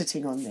weren't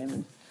sitting on them,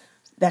 and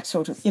that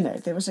sort of,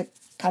 there was a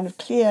kind of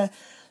clear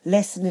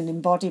lesson in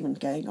embodiment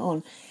going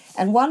on.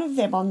 And one of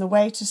them on the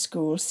way to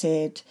school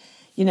said,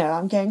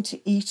 I'm going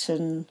to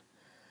Eton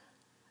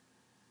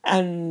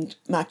and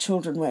my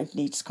children won't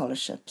need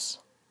scholarships.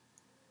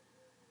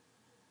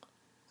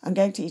 I'm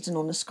going to Eton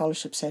on a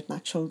scholarship so that my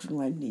children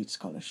won't need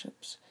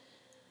scholarships.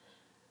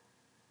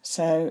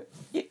 So,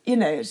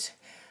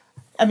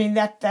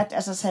 that,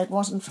 as I said,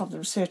 wasn't from the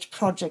research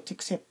project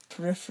except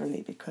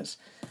peripherally because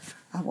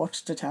I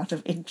watched it out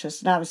of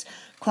interest. And I was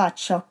quite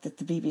shocked that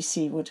the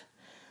BBC would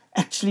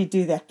actually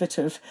do that bit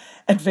of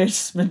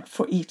advertisement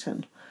for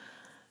Eton.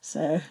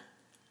 So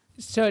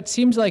it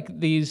seems like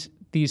these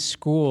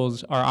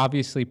schools are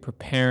obviously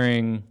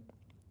preparing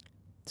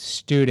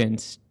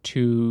students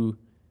to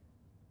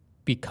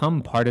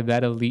become part of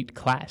that elite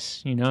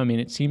class.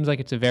 It seems like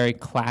it's a very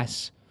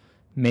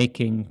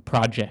class-making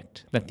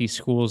project that these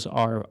schools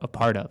are a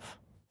part of.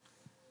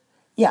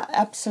 Yeah,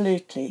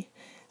 absolutely.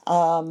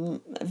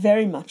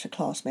 Very much a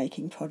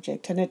class-making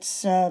project. And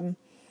it's, and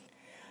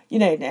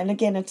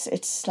again,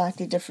 it's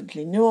slightly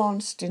differently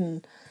nuanced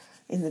in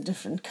the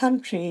different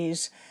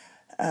countries.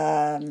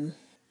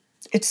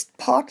 It's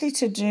partly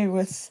to do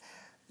with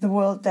the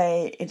world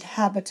they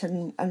inhabit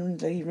and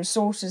the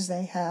resources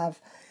they have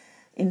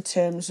in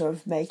terms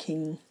of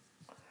making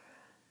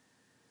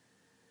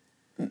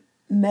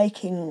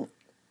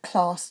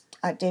class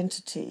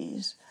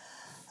identities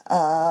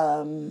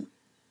so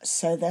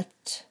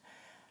that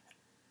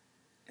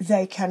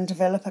they can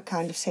develop a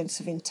kind of sense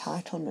of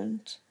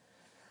entitlement.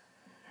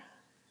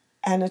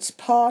 And it's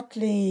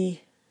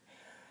partly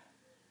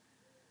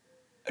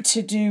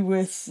to do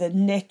with the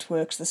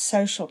networks, the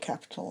social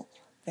capital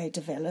they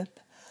develop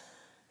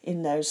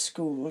in those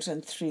schools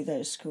and through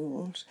those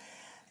schools.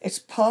 It's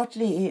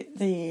partly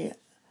the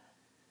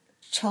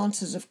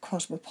chances of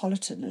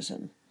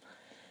cosmopolitanism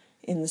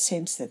in the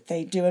sense that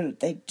they do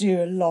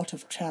a lot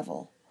of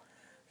travel,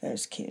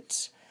 those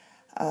kids.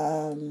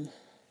 And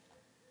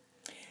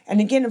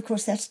again, of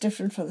course, that's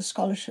different for the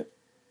scholarship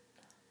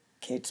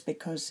kids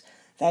because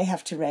they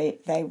have to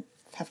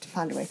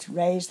find a way to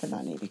raise the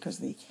money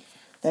because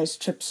those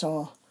trips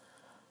are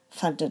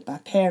funded by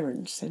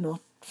parents. They're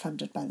not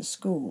funded by the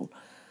school.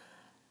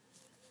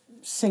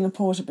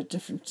 Singapore's a bit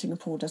different.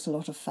 Singapore does a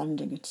lot of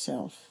funding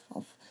itself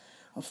of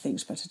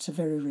things, but it's a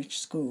very rich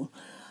school.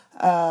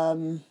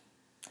 So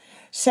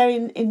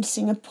in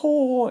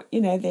Singapore,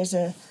 there's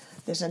a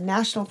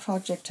national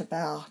project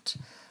about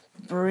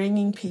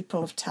bringing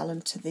people of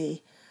talent to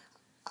the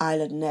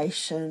island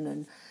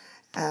nation,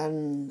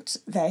 and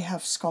they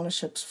have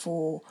scholarships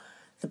for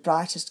the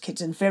brightest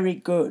kids and very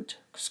good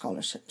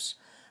scholarships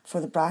for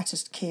the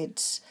brightest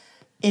kids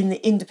in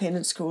the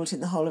independent schools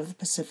in the whole of the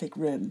Pacific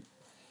Rim.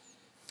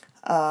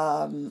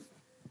 And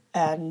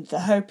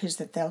the hope is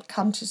that they'll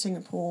come to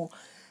Singapore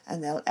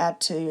and they'll add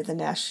to the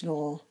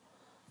national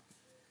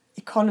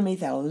economy,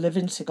 they'll live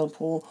in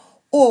Singapore,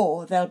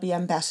 or they'll be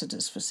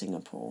ambassadors for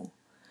Singapore.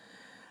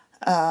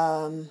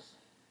 And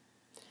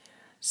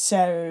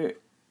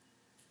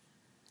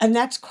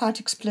that's quite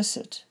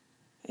explicit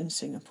in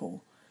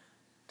Singapore.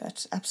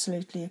 That's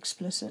absolutely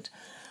explicit.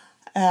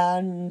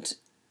 And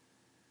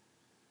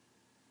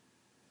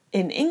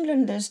in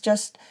England, there's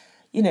just,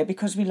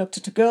 because we looked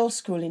at a girls'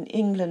 school in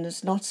England,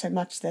 it's not so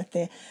much that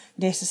they're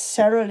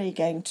necessarily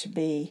going to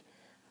be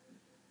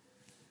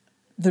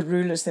the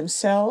rulers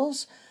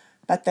themselves,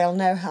 but they'll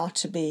know how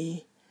to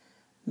be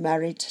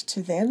married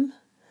to them.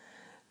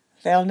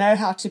 They'll know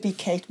how to be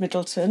Kate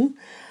Middleton.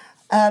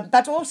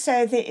 But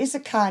also there is a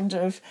kind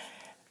of,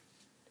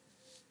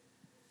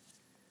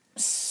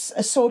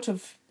 a sort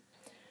of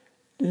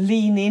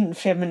lean-in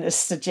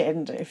feminist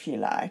agenda, if you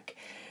like,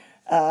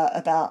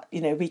 about,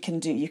 you can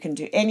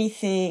do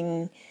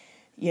anything,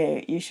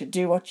 you should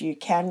do what you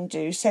can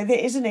do. So there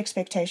is an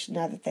expectation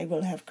now that they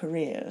will have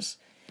careers,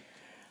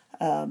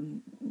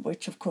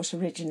 which, of course,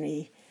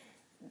 originally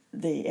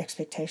the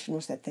expectation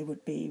was that they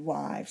would be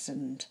wives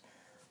and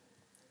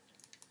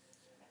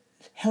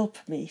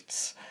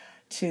helpmeets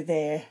to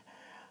their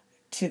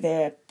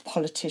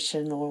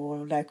politician or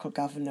local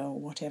governor or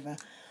whatever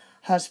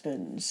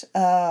husbands.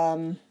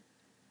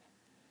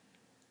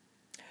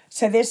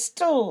 So there's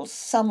still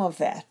some of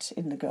that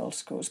in the girls'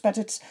 schools,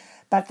 but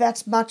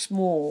that's much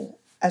more,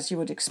 as you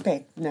would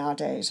expect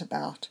nowadays,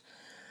 about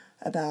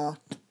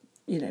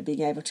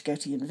being able to go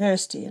to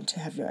university and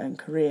to have your own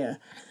career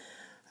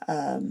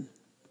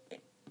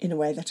in a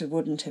way that it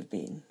wouldn't have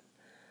been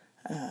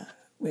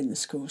when the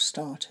school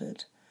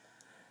started.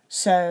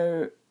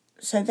 So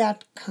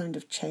that kind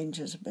of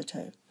changes a bit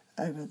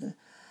over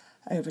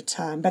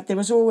time. But there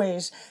was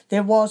always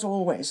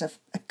a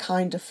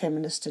kind of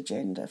feminist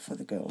agenda for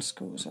the girls'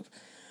 schools. Of,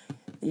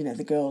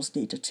 the girls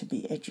needed to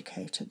be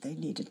educated. They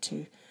needed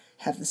to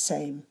have the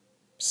same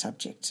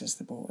subjects as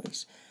the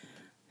boys.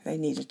 They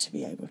needed to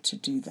be able to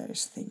do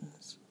those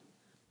things.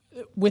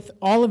 with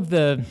all of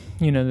the,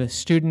 the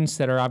students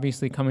that are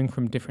obviously coming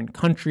from different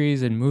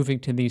countries and moving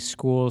to these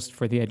schools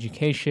for the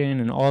education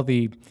and all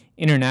the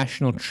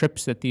international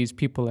trips that these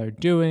people are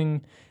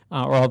doing,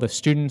 or all the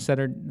students that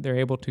they're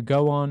able to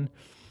go on,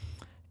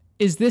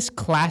 is this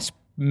class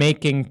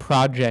making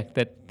project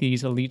that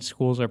these elite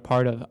schools are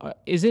part of,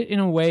 is it in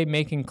a way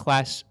making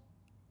class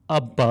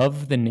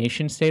above the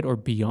nation state or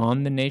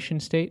beyond the nation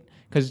state?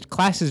 Because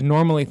class is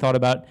normally thought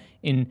about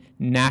in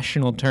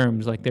national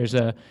terms. Like there's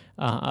an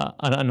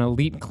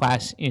elite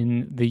class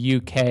in the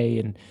UK,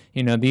 and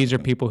these are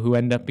people who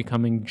end up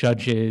becoming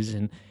judges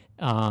and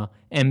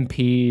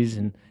MPs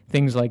and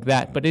things like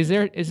that. But is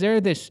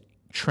there this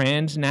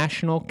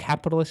transnational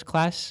capitalist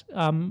class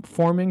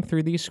forming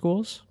through these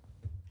schools?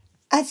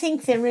 I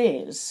think there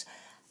is,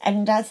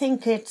 and I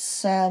think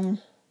it's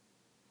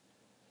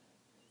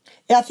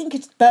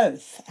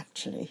both,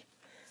 actually.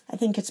 I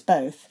think it's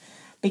both,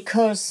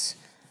 because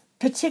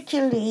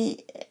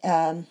particularly,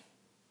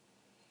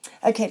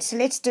 okay, so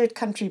let's do it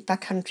country by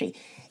country.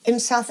 In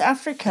South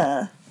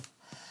Africa,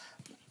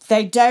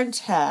 they don't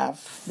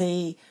have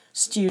the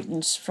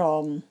students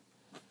from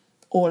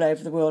all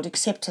over the world,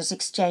 except as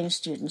exchange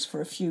students for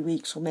a few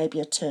weeks or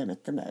maybe a term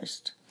at the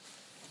most.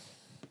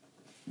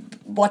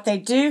 What they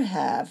do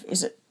have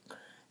is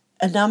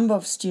a number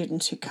of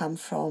students who come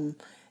from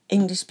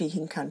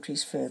English-speaking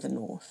countries further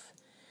north,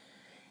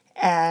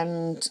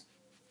 and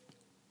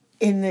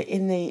in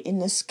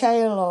the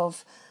scale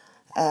of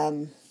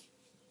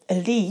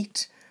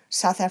elite,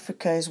 South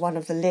Africa is one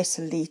of the less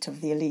elite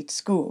of the elite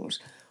schools,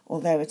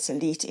 although it's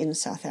elite in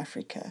South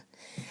Africa.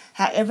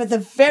 However, the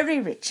very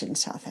rich in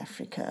South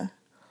Africa,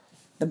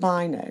 the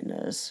mine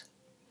owners,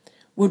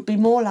 would be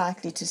more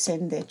likely to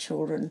send their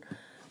children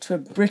to a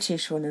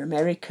British or an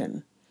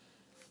American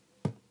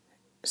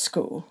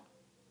school.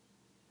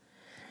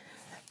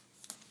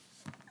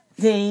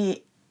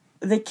 The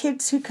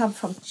kids who come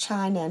from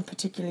China, and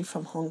particularly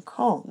from Hong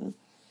Kong,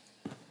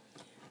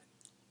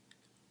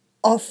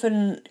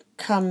 often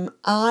come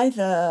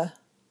either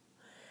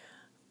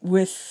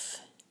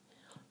with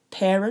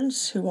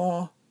parents who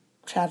are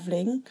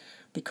travelling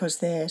because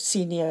they're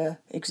senior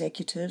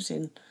executives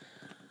in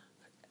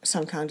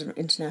some kind of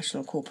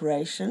international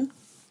corporation,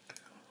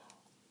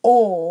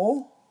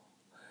 or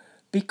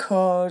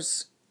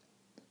because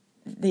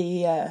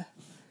there's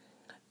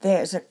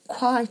a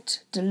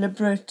quite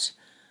deliberate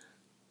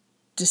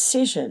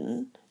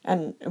decision,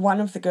 and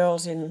one of the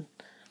girls in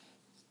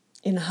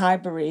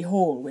Highbury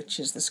Hall, which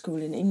is the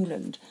school in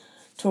England,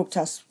 talked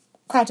to us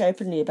quite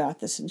openly about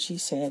this, and she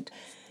said,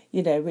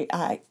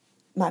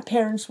 my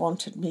parents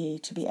wanted me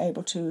to be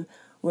able to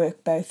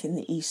work both in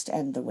the East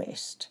and the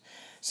West.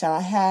 So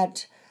I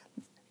had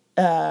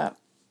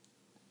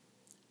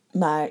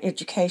my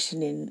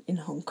education in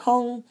Hong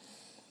Kong,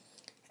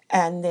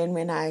 and then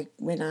when I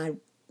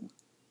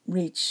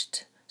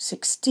reached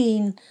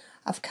 16,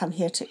 I've come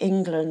here to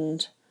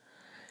England,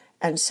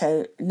 and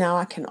so now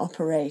I can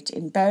operate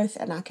in both,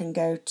 and I can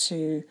go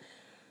to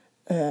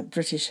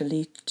British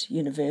elite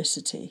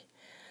university,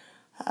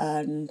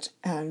 and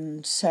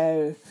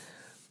so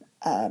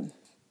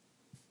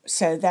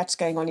that's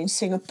going on in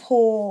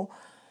Singapore.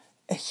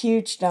 A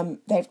huge number.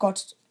 They've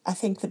got, I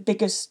think, the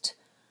biggest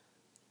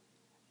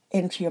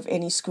entry of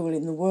any school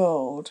in the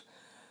world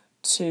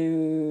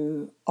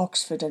to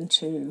Oxford and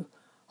to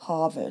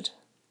Harvard.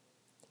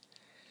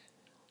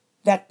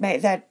 That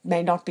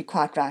may not be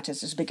quite right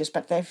as the biggest,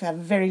 but they have a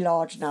very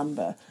large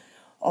number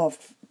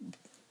of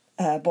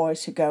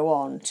boys who go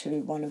on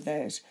to one of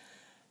those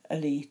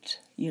elite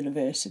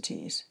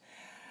universities.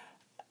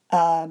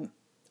 On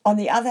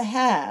the other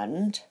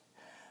hand,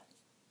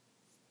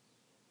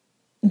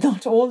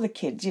 not all the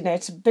kids,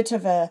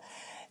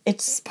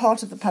 it's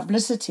part of the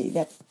publicity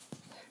that,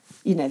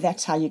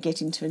 that's how you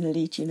get into an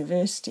elite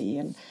university,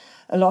 and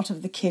a lot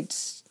of the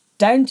kids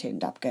don't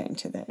end up going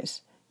to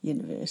those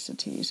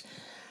universities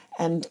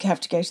and have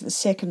to go to the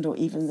second or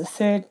even the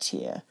third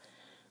tier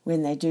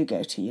when they do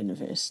go to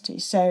university.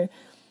 So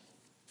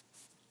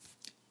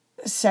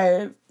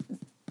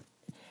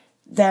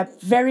they're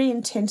very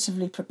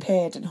intensively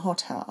prepared and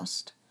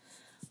hothoused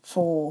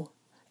for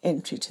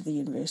entry to the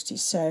university.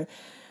 So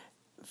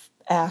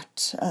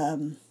at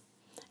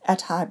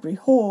Highbury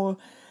Hall,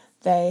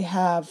 they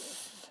have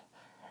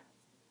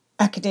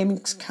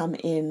academics come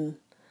in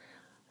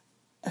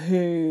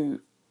who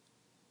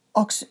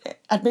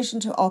admission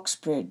to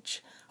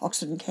Oxford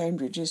and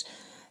Cambridge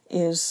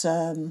is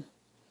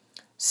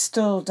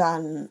still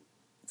done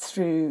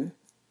through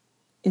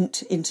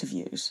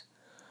interviews,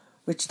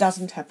 which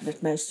doesn't happen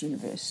at most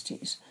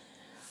universities,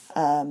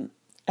 and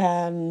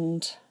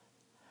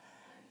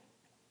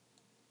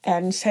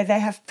so they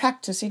have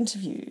practice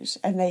interviews,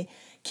 and they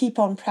keep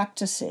on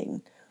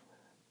practicing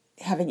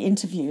having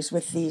interviews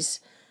with these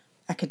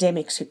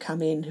academics who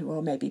come in, who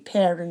are maybe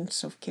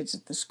parents of kids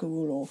at the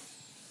school, or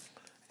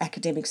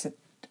academics that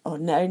are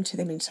known to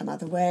them in some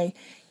other way.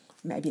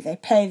 Maybe they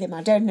pay them.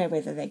 I don't know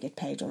whether they get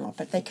paid or not,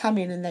 but they come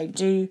in and they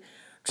do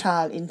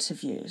trial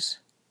interviews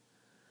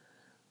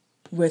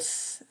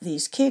with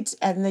these kids,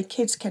 and the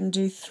kids can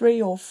do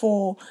 3 or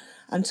 4,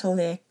 until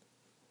they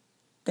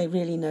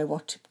really know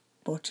what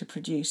to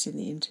produce in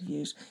the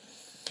interviews.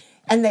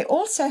 And they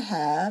also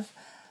have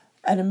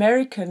an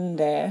American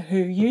there who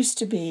used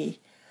to be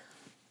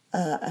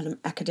an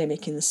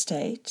academic in the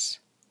States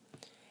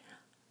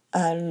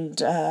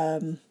and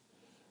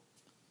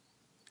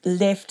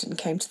left and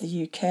came to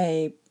the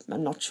UK,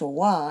 I'm not sure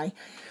why,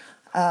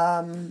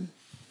 and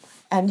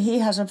he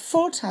has a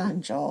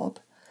full-time job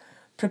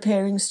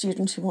preparing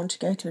students who want to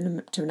go to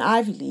an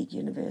Ivy League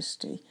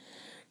university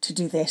to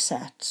do their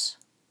SATs,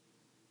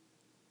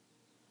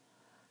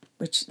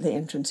 which the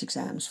entrance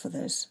exams for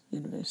those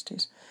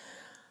universities.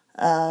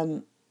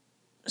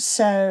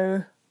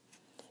 So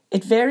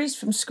it varies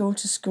from school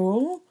to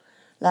school.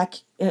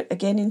 Like,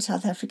 again, in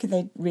South Africa,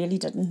 they really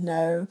didn't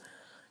know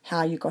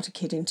how you got a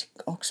kid into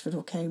Oxford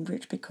or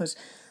Cambridge because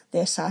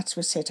their sights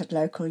were set at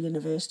local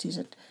universities,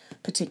 at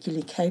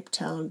particularly Cape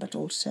Town, but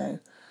also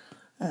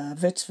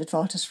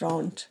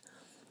Witwatersrand,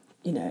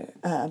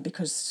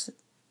 because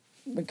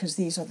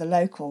these are the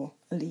local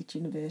elite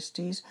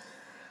universities.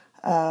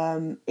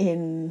 But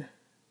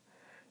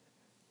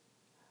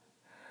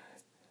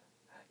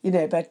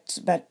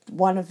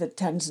one of the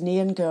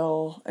Tanzanian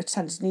girl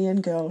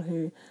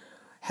who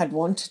had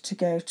wanted to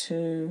go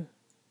to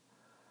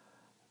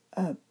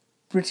a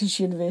British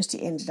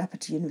university ended up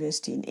at a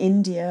university in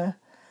India.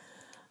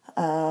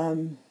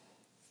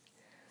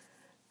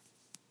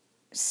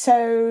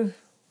 So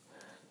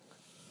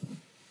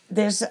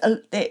there is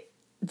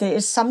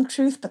some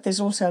truth, but there's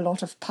also a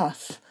lot of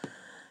puff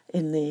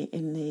in the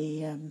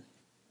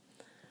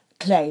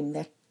claim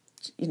that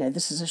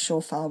this is a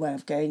surefire way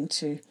of going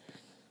to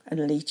an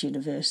elite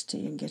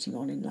university and getting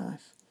on in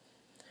life.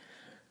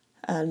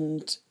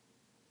 And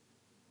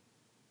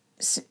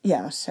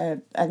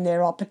and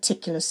there are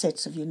particular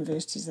sets of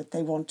universities that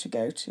they want to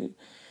go to,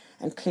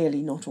 and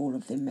clearly not all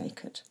of them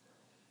make it.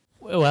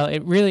 Well,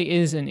 it really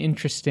is an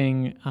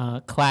interesting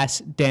class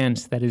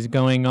dance that is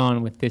going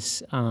on with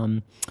this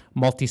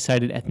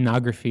multi-sided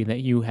ethnography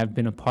that you have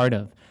been a part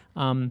of.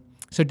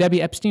 So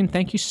Debbie Epstein,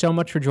 thank you so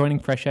much for joining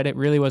Fresh Ed. It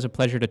really was a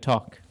pleasure to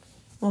talk.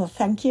 Well,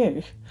 thank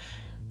you.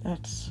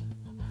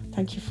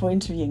 Thank you for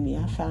interviewing me.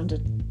 I found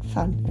it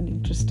fun and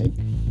interesting.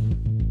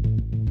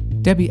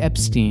 Debbie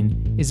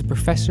Epstein is a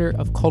professor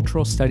of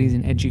cultural studies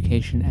and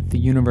education at the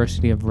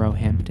University of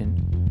Roehampton.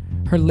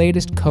 Her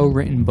latest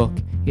co-written book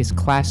is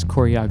Class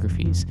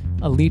Choreographies,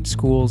 Elite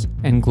Schools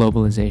and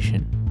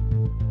Globalization.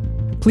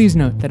 Please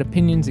note that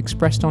opinions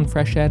expressed on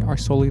Fresh Ed are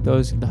solely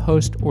those of the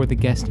host or the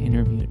guest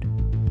interviewed.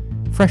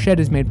 Fresh Ed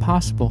is made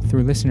possible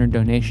through listener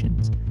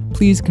donations.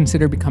 Please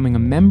consider becoming a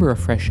member of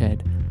Fresh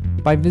Ed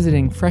by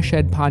visiting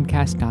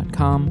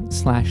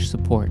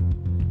freshedpodcast.com/support.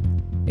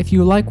 If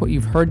you like what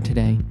you've heard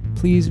today,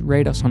 please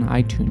rate us on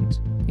iTunes.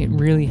 It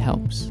really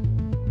helps.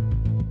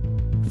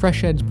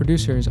 Fresh Ed's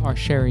producers are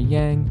Sherry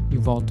Yang,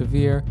 Yuval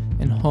Devere,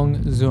 and Hong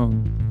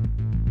Zung.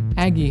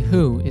 Aggie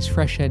Hu is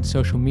Fresh Ed's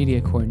social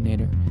media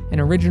coordinator, and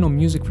original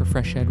music for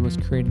Fresh Ed was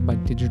created by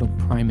Digital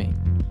Primate.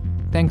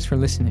 Thanks for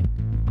listening.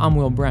 I'm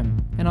Will Brehm,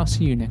 and I'll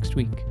see you next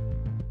week.